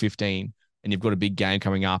 14 or 15 and you've got a big game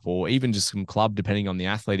coming up, or even just some club, depending on the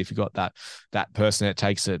athlete, if you've got that person that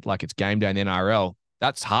takes it like it's game day in the NRL,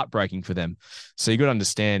 that's heartbreaking for them. So you got to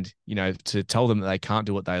understand, to tell them that they can't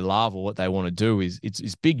do what they love or what they want to do is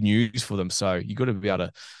it's big news for them. So you got to be able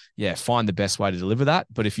to, find the best way to deliver that.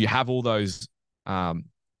 But if you have all those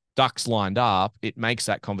ducks lined up, it makes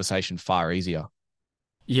that conversation far easier.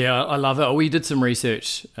 Yeah, I love it. We did some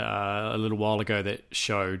research a little while ago that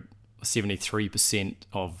showed 73%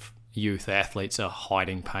 of youth athletes are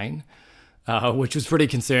hiding pain, which was pretty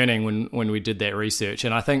concerning when we did that research.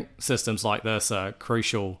 And I think systems like this are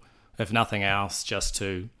crucial, if nothing else, just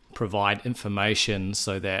to provide information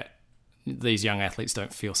so that these young athletes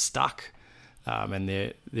don't feel stuck. And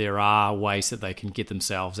there are ways that they can get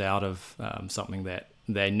themselves out of something that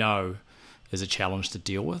they know is a challenge to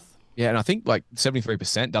deal with. Yeah, and I think like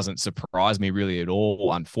 73% doesn't surprise me really at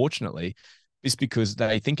all, unfortunately, is because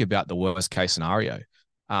they think about the worst case scenario,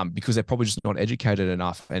 because they're probably just not educated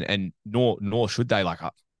enough, and nor should they. Like I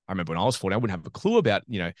remember when I was 14, I wouldn't have a clue about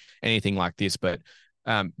anything like this, but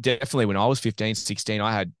definitely when I was 15, 16,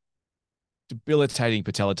 I had debilitating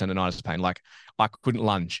patellar tendonitis pain. Like I couldn't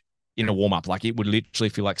lunge in a warm up. Like it would literally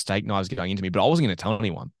feel like steak knives going into me, but I wasn't going to tell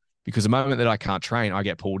anyone. Because the moment that I can't train, I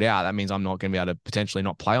get pulled out. That means I'm not going to be able to potentially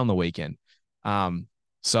not play on the weekend.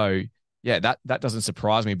 So yeah, that doesn't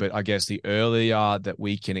surprise me. But I guess the earlier that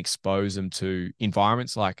we can expose them to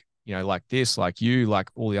environments like this, like you,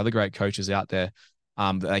 like all the other great coaches out there,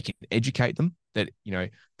 that they can educate them that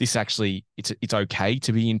this actually it's okay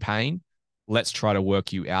to be in pain. Let's try to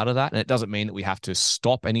work you out of that. And it doesn't mean that we have to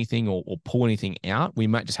stop anything or pull anything out. We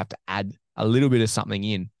might just have to add a little bit of something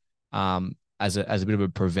in. As a bit of a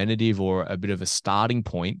preventative or a bit of a starting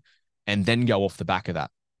point, and then go off the back of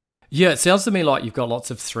that. Yeah, it sounds to me like you've got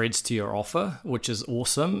lots of threads to your offer, which is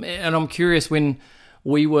awesome. And I'm curious, when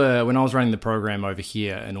I was running the program over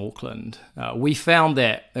here in Auckland, we found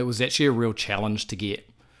that it was actually a real challenge to get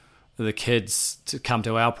the kids to come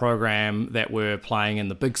to our program that were playing in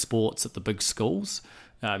the big sports at the big schools.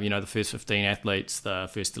 The first 15 athletes, the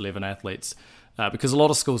first 11 athletes, because a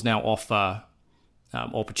lot of schools now offer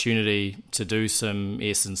opportunity to do some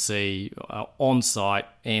S&C on site,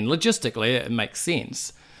 and logistically it makes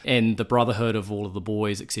sense. And the brotherhood of all of the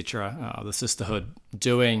boys, etc., the sisterhood,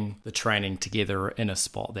 doing the training together in a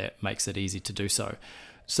spot that makes it easy to do so.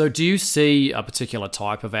 So do you see a particular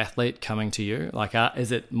type of athlete coming to you? Like,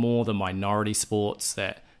 is it more the minority sports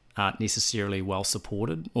that aren't necessarily well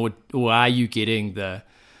supported, or are you getting the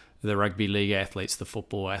rugby league athletes, the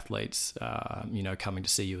football athletes, coming to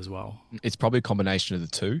see you as well? It's probably a combination of the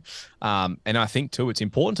two. And I think too, it's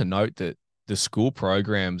important to note that the school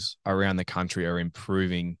programs around the country are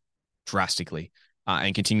improving drastically,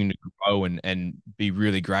 and continuing to grow and be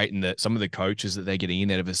really great. And that some of the coaches that they're getting in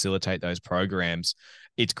there to facilitate those programs,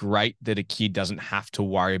 it's great that a kid doesn't have to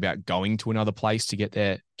worry about going to another place to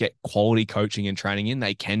get quality coaching and training in.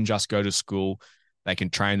 They can just go to school. They can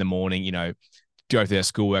train in the morning, go through their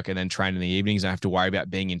schoolwork and then train in the evenings. I have to worry about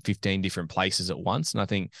being in 15 different places at once. And I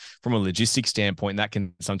think from a logistics standpoint, that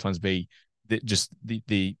can sometimes be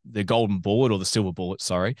the golden bullet, or the silver bullet,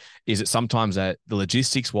 is that sometimes that the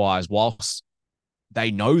logistics wise, whilst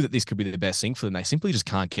they know that this could be the best thing for them, they simply just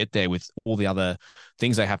can't get there with all the other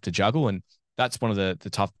things they have to juggle. And that's one of the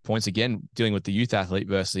tough points, again, dealing with the youth athlete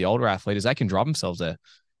versus the older athlete, is they can drive themselves there.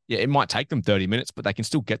 Yeah, it might take them 30 minutes, but they can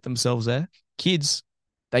still get themselves there. Kids,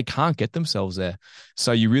 they can't get themselves there.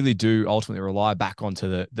 So you really do ultimately rely back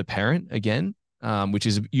onto the parent again, which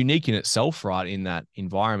is unique in itself, right, in that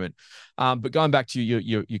environment. But going back to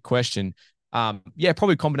your question,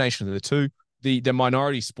 probably a combination of the two. The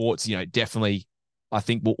minority sports, definitely, I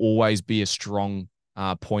think, will always be a strong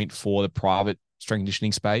point for the private strength and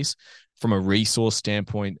conditioning space. From a resource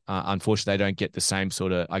standpoint, unfortunately, they don't get the same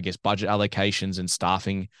sort of, I guess, budget allocations and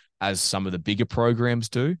staffing as some of the bigger programs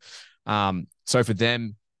do. So for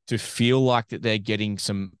them to feel like that they're getting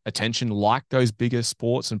some attention like those bigger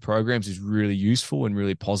sports and programs is really useful and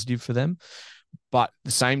really positive for them. But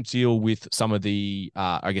the same deal with some of the,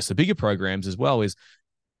 the bigger programs as well, is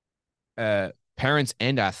parents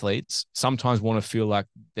and athletes sometimes want to feel like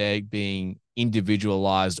they're being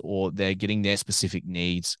individualized or they're getting their specific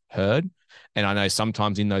needs heard. And I know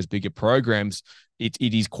sometimes in those bigger programs, it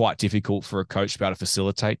is quite difficult for a coach to be able to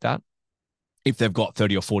facilitate that if they've got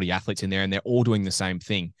 30 or 40 athletes in there and they're all doing the same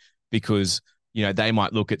thing, because, they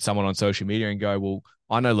might look at someone on social media and go, well,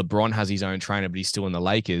 I know LeBron has his own trainer, but he's still in the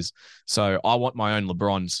Lakers. So I want my own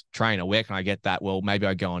LeBron's trainer. Where can I get that? Well, maybe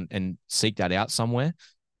I go on and seek that out somewhere.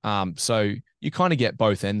 So you kind of get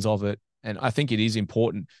both ends of it. And I think it is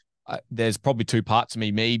important. There's probably two parts to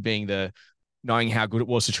me being the knowing how good it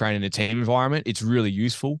was to train in a team environment. It's really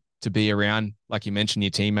useful to be around, like you mentioned,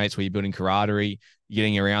 your teammates where you're building camaraderie, you're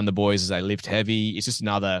getting around the boys as they lift heavy. It's just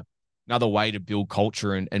another way to build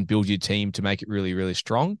culture and build your team to make it really, really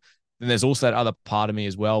strong. Then there's also that other part of me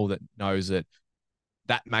as well that knows that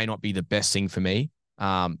may not be the best thing for me.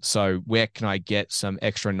 So where can I get some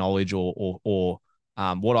extra knowledge or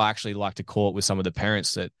what I actually like to call it with some of the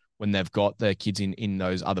parents that when they've got their kids in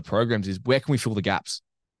those other programs is where can we fill the gaps?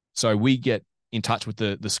 So we get in touch with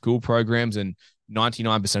the school programs and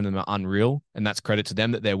 99% of them are unreal. And that's credit to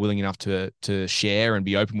them that they're willing enough to share and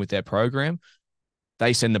be open with their program.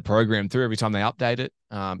 They send the program through every time they update it,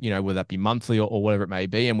 whether that be monthly or whatever it may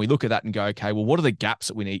be. And we look at that and go, okay, well, what are the gaps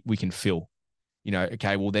that we can fill?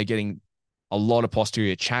 Okay, well, they're getting a lot of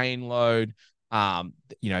posterior chain load, some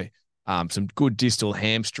good distal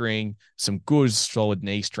hamstring, some good solid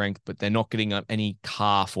knee strength, but they're not getting any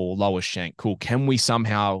calf or lower shank. Cool. Can we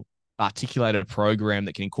somehow articulate a program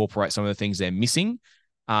that can incorporate some of the things they're missing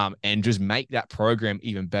and just make that program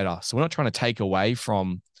even better? So we're not trying to take away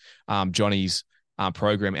from Johnny's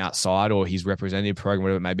program outside or his representative program,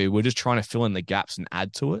 whatever it may be. We're just trying to fill in the gaps and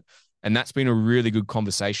add to it. And that's been a really good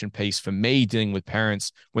conversation piece for me dealing with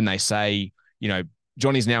parents when they say,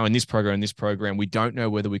 Johnny's now in this program. We don't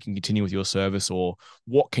know whether we can continue with your service or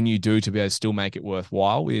what can you do to be able to still make it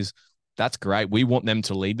worthwhile. That's great. We want them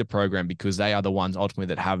to lead the program because they are the ones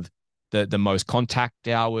ultimately that have the most contact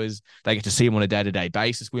hours. They get to see them on a day-to-day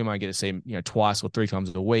basis. We might get to see them, twice or three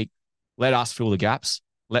times a week. Let us fill the gaps.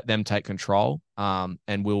 Let them take control, and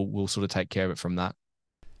we'll sort of take care of it from that.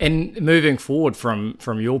 And moving forward from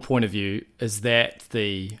your point of view, is that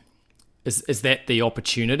the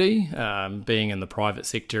opportunity? Being in the private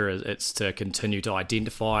sector, it's to continue to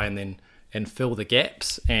identify and fill the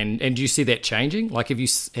gaps. And do you see that changing? Like, have you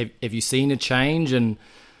seen a change in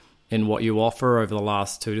what you offer over the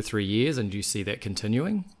last 2 to 3 years, and do you see that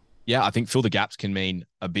continuing? Yeah, I think fill the gaps can mean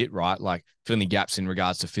a bit, right? Like filling the gaps in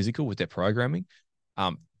regards to physical with their programming.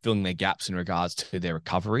 Filling their gaps in regards to their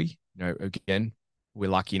recovery. Again, we're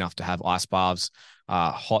lucky enough to have ice baths,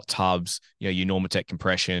 hot tubs, your Normatec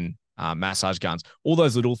compression, massage guns, all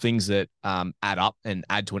those little things that add up and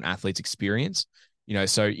add to an athlete's experience.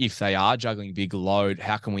 So if they are juggling big load,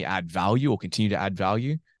 how can we add value or continue to add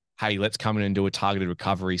value? Hey, let's come in and do a targeted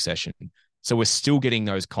recovery session. So we're still getting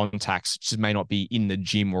those contacts, just may not be in the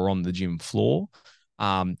gym or on the gym floor.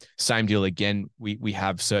 Same deal again. We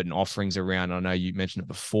have certain offerings around. I know you mentioned it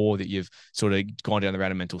before that you've sort of gone down the route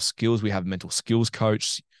of mental skills. We have a mental skills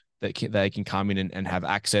coach that they can come in and have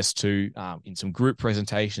access to in some group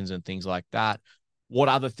presentations and things like that. What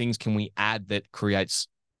other things can we add that creates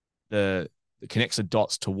that connects the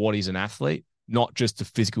dots to what is an athlete, not just the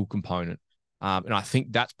physical component? And I think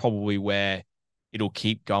that's probably where it'll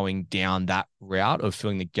keep going down that route of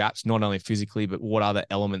filling the gaps, not only physically, but what other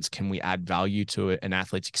elements can we add value to an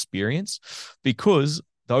athlete's experience? Because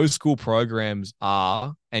those school programs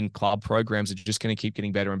and club programs are just going to keep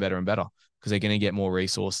getting better and better and better because they're going to get more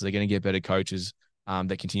resources. They're going to get better coaches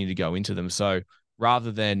that continue to go into them. So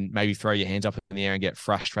rather than maybe throw your hands up in the air and get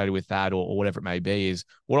frustrated with that or whatever it may be, is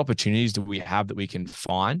what opportunities do we have that we can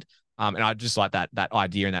find? And I just like that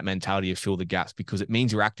idea and that mentality of fill the gaps because it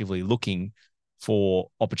means you're actively looking for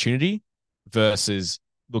opportunity versus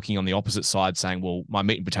looking on the opposite side saying, well, my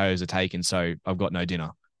meat and potatoes are taken, so I've got no dinner.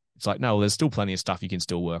 It's like, no, well, there's still plenty of stuff you can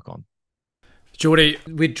still work on. Jordi,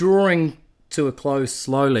 we're drawing to a close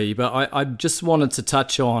slowly, but I just wanted to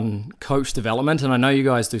touch on coach development. And I know you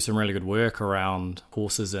guys do some really good work around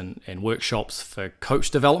courses and workshops for coach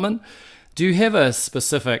development. Do you have a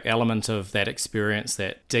specific element of that experience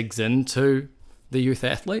that digs into the youth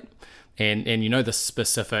athlete and the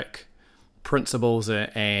specific principles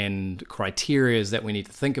and criterias that we need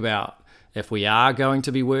to think about if we are going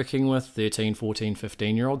to be working with 13, 14,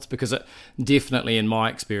 15-year-olds? Because it definitely, in my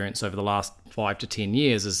experience over the last 5 to 10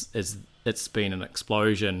 years, is it's been an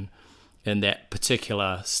explosion in that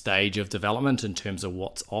particular stage of development in terms of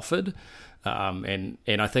what's offered. And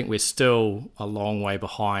I think we're still a long way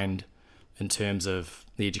behind in terms of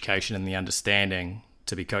the education and the understanding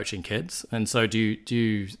to be coaching kids. And so how do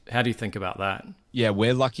you think about that? Yeah,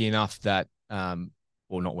 we're lucky enough that, in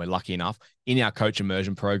our coach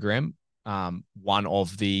immersion program, one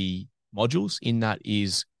of the modules in that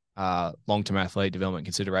is long-term athlete development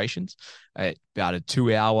considerations, about a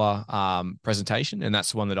 2-hour presentation. And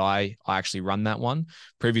that's the one that I actually run that one.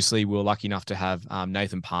 Previously, we were lucky enough to have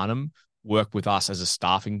Nathan Parnham work with us as a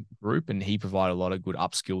staffing group, and he provided a lot of good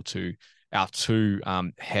upskill to our two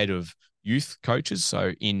head of youth coaches.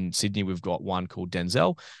 So in Sydney, we've got one called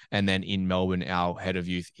Denzel, and then in Melbourne, our head of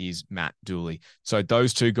youth is Matt Dooley. So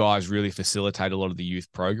those two guys really facilitate a lot of the youth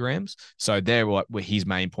programs. So they're what were his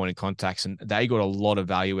main point of contacts, and they got a lot of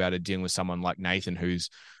value out of dealing with someone like Nathan,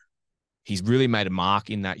 he's really made a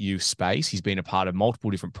mark in that youth space. He's been a part of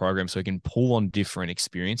multiple different programs, so he can pull on different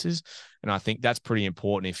experiences. And I think that's pretty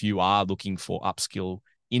important if you are looking for upskill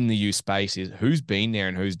in the youth space, is who's been there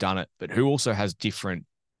and who's done it, but who also has different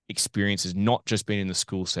experiences, not just being in the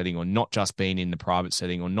school setting, or not just being in the private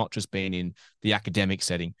setting, or not just being in the academic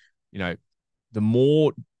setting. The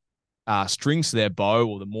more strings to their bow,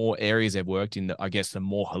 or the more areas they've worked in, I guess the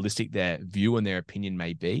more holistic their view and their opinion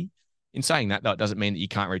may be. In saying that, though, it doesn't mean that you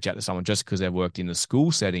can't reach out to someone just because they've worked in the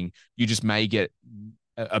school setting. You just may get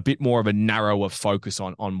a bit more of a narrower focus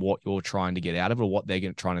on what you're trying to get out of it, or what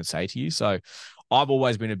they're trying to say to you. So I've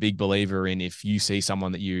always been a big believer in, if you see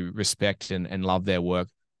someone that you respect and love their work,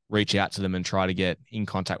 reach out to them and try to get in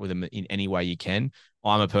contact with them in any way you can.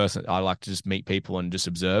 I'm a person, I like to just meet people and just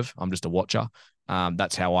observe. I'm just a watcher.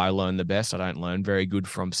 That's how I learn the best. I don't learn very good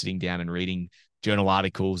from sitting down and reading journal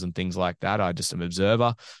articles and things like that. I just am an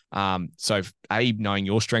observer. So A, knowing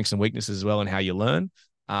your strengths and weaknesses as well and how you learn.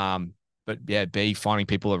 But yeah, B, finding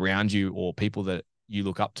people around you or people that you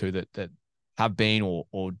look up to that have been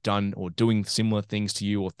or done or doing similar things to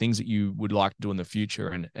you, or things that you would like to do in the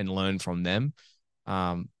future, and learn from them,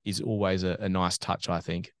 is always a nice touch, I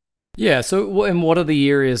think. Yeah. So, and what are the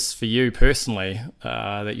areas for you personally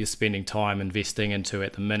that you're spending time investing into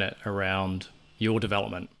at the minute around your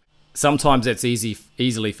development? Sometimes that's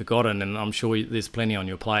easily forgotten, and I'm sure there's plenty on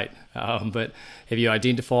your plate. But have you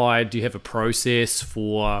identified, do you have a process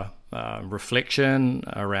for reflection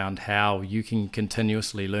around how you can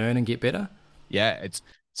continuously learn and get better? Yeah,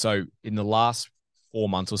 so in the last 4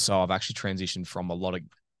 months or so, I've actually transitioned from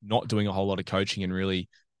not doing a whole lot of coaching and really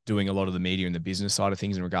doing a lot of the media and the business side of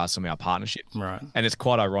things in regards to some of our partnerships. Right. And it's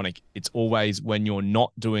quite ironic. It's always when you're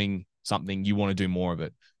not doing something, you want to do more of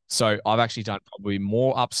it. So I've actually done probably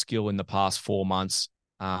more upskill in the past 4 months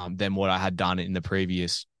than what I had done in the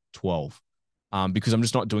previous 12, because I'm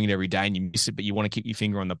just not doing it every day, and you miss it, but you want to keep your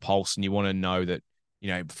finger on the pulse, and you want to know that,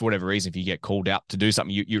 for whatever reason, if you get called out to do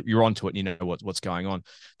something, you're onto it and you know what's going on.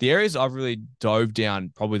 The areas I've really dove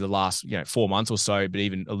down probably the last 4 months or so, but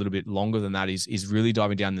even a little bit longer than that, is really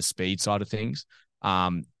diving down the speed side of things.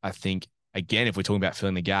 I think, again, if we're talking about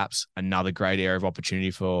filling the gaps, another great area of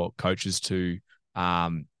opportunity for coaches to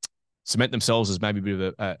cement themselves as maybe a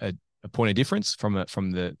bit of a point of difference from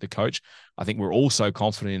the coach. I think we're all so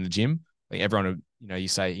confident in the gym. I think everyone, you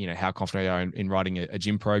say, how confident are you in writing a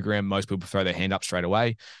gym program? Most people prefer their hand up straight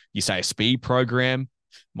away. You say a speed program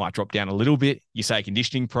might drop down a little bit. You say a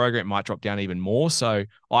conditioning program might drop down even more. So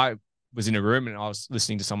I was in a room and I was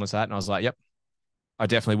listening to someone say that, and I was like, yep, I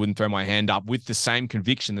definitely wouldn't throw my hand up with the same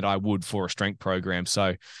conviction that I would for a strength program.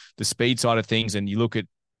 So the speed side of things, and you look at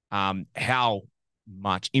how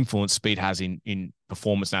much influence speed has in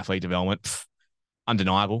performance and athlete development,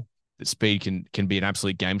 undeniable that speed can be an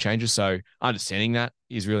absolute game changer. So understanding that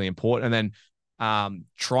is really important. And then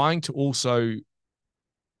trying to also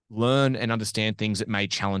learn and understand things that may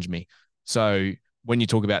challenge me. So when you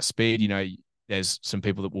talk about speed, there's some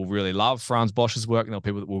people that will really love Franz Bosch's work, and there are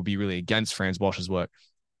people that will be really against Franz Bosch's work.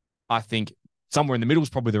 I think somewhere in the middle is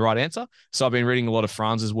probably the right answer. So I've been reading a lot of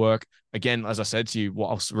Franz's work. Again, as I said to you,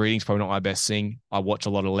 what reading is probably not my best thing. I watch a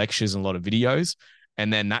lot of lectures and a lot of videos,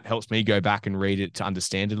 and then that helps me go back and read it to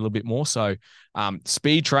understand it a little bit more. So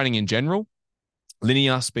speed training in general,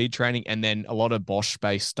 linear speed training, and then a lot of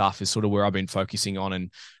Bosch-based stuff is sort of where I've been focusing on.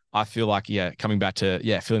 And I feel like, coming back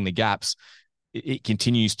to, filling the gaps, it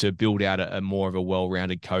continues to build out a more of a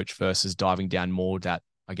well-rounded coach versus diving down more that,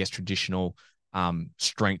 I guess, traditional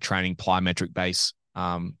strength training, plyometric base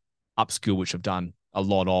upskill, which I've done a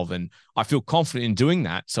lot of. And I feel confident in doing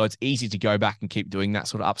that. So it's easy to go back and keep doing that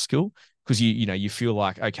sort of upskill, because you feel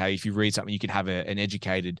like, okay, if you read something, you can have an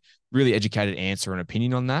really educated answer and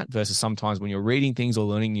opinion on that, versus sometimes when you're reading things or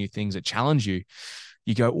learning new things that challenge you,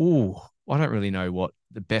 you go, oh, I don't really know what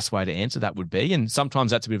the best way to answer that would be. And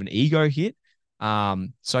sometimes that's a bit of an ego hit.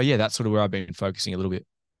 So yeah, that's sort of where I've been focusing a little bit.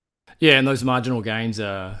 Yeah, and those marginal gains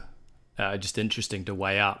are just interesting to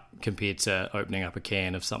weigh up compared to opening up a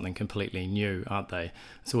can of something completely new, aren't they?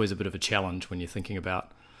 It's always a bit of a challenge when you're thinking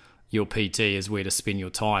about your PT is where to spend your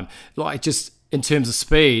time. Like, just in terms of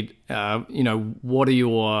speed, what are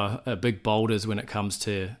your big boulders when it comes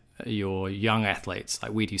to your young athletes?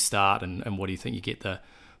 Like, where do you start, and what do you think you get the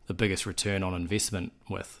biggest return on investment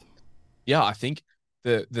with? Yeah, I think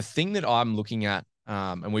the thing that I'm looking at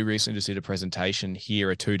And we recently just did a presentation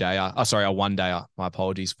here, a 1-dayer, my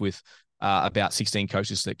apologies, with about 16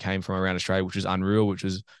 coaches that came from around Australia, which was unreal, which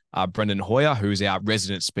was Brendan Hoyer, who's our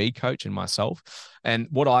resident speed coach, and myself. And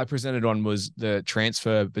what I presented on was the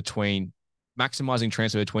maximizing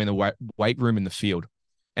transfer between the weight room and the field.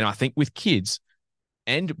 And I think with kids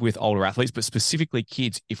and with older athletes, but specifically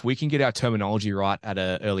kids, if we can get our terminology right at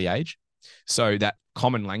an early age, so that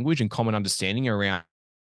common language and common understanding around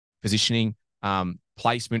positioning,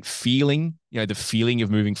 placement, feeling, the feeling of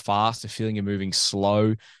moving fast, the feeling of moving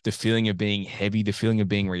slow, the feeling of being heavy, the feeling of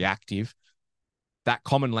being reactive, that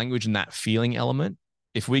common language and that feeling element,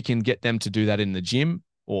 if we can get them to do that in the gym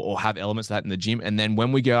or have elements of that in the gym, and then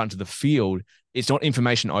when we go out into the field, it's not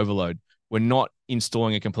information overload. We're not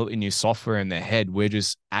installing a completely new software in their head. We're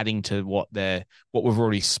just adding to what we've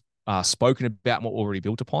already spoken about and what we've already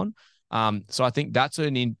built upon. So I think that's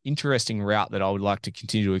an interesting route that I would like to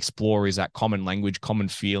continue to explore, is that common language, common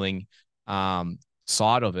feeling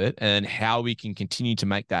side of it, and how we can continue to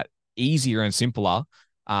make that easier and simpler,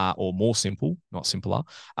 or more simple, not simpler,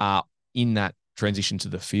 in that transition to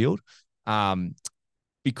the field.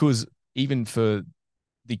 Because even for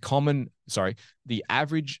the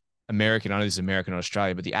average American, I know this is American, not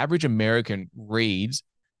Australia, but the average American reads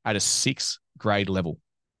at a 6th grade level,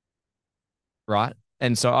 right?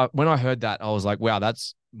 And so when I heard that, I was like, wow,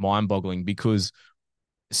 that's mind-boggling, because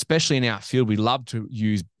especially in our field, we love to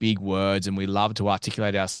use big words and we love to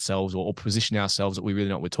articulate ourselves or position ourselves that we really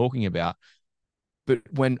know what we're talking about. But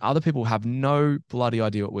when other people have no bloody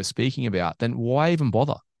idea what we're speaking about, then why even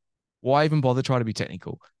bother? Why even bother trying to be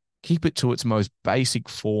technical? Keep it to its most basic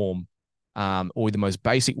form, or the most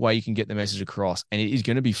basic way you can get the message across, and it is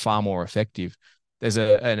going to be far more effective. There's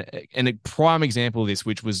a prime example of this,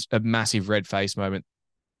 which was a massive red face moment,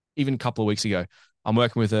 even a couple of weeks ago. I'm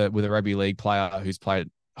working with a rugby league player who's played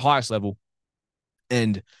at highest level,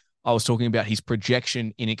 and I was talking about his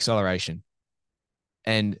projection in acceleration,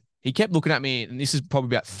 and he kept looking at me, and this is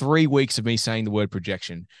probably about 3 weeks of me saying the word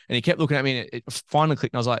projection, and he kept looking at me, and it finally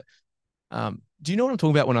clicked, and I was like, do you know what I'm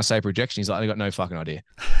talking about when I say projection? He's like, I got no fucking idea.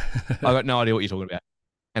 I got no idea what you're talking about.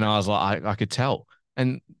 And I was like, I could tell.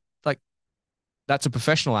 And like, that's a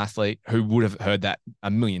professional athlete who would have heard that a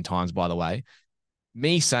million times, by the way.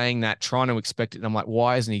 Me saying that, trying to expect it, and I'm like,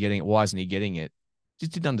 why isn't he getting it? Why isn't he getting it?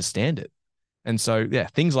 Just didn't understand it. And so, yeah,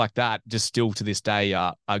 things like that just still to this day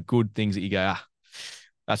are good things that you go,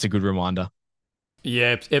 that's a good reminder.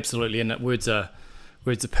 Yeah, absolutely. And words are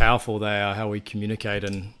powerful. They are how we communicate,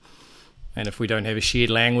 and if we don't have a shared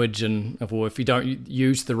language, and if we don't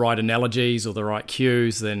use the right analogies or the right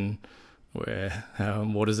cues, then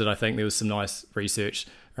what is it? I think there was some nice research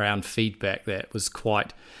around feedback that was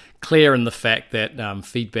quite clear in the fact that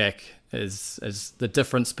feedback is the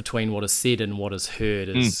difference between what is said and what is heard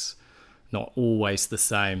is not always the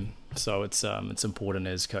same. So it's important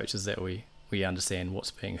as coaches that we understand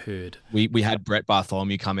what's being heard. We had Brett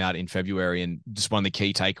Bartholomew come out in February, and just one of the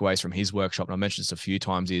key takeaways from his workshop, and I mentioned this a few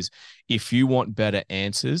times, is if you want better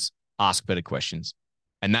answers, ask better questions.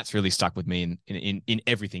 And that's really stuck with me in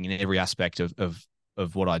everything, in every aspect of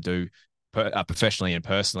what I do professionally and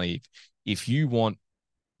personally. If you want,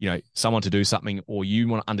 someone to do something, or you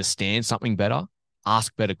want to understand something better,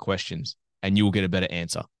 ask better questions and you will get a better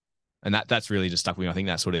answer. And that's really just stuck with me. I think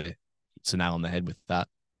that sort of hits a nail on the head with that.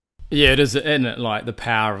 Yeah, it is, and like the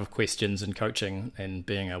power of questions and coaching, and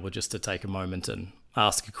being able just to take a moment and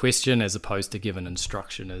ask a question as opposed to give an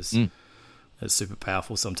instruction is super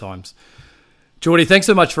powerful sometimes. Jordi, thanks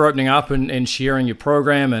so much for opening up and sharing your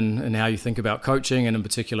program and how you think about coaching, and in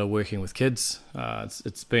particular working with kids.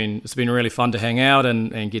 It's been really fun to hang out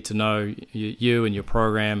and get to know you and your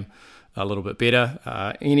program a little bit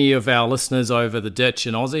better. Any of our listeners over the ditch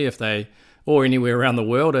in Aussie, or anywhere around the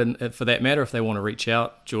world, and for that matter, if they want to reach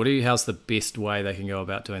out, Jordi, how's the best way they can go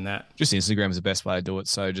about doing that? Just Instagram is the best way to do it.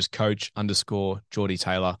 So just coach_Jordi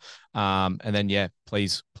Taylor. And then,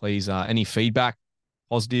 please, any feedback,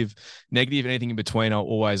 positive, negative, anything in between, I'm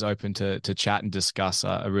always open to chat and discuss.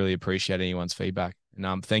 I really appreciate anyone's feedback.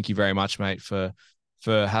 And thank you very much, mate, for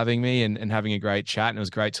having me and having a great chat. And it was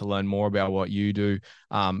great to learn more about what you do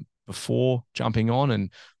before jumping on. And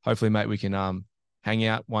hopefully, mate, we can hang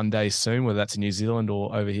out one day soon, whether that's in New Zealand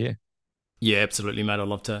or over here. Yeah, absolutely, mate. I'd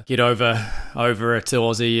love to get over to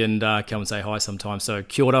Aussie and come and say hi sometime. So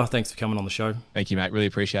kia ora, thanks for coming on the show. Thank you, mate. Really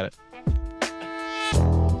appreciate it.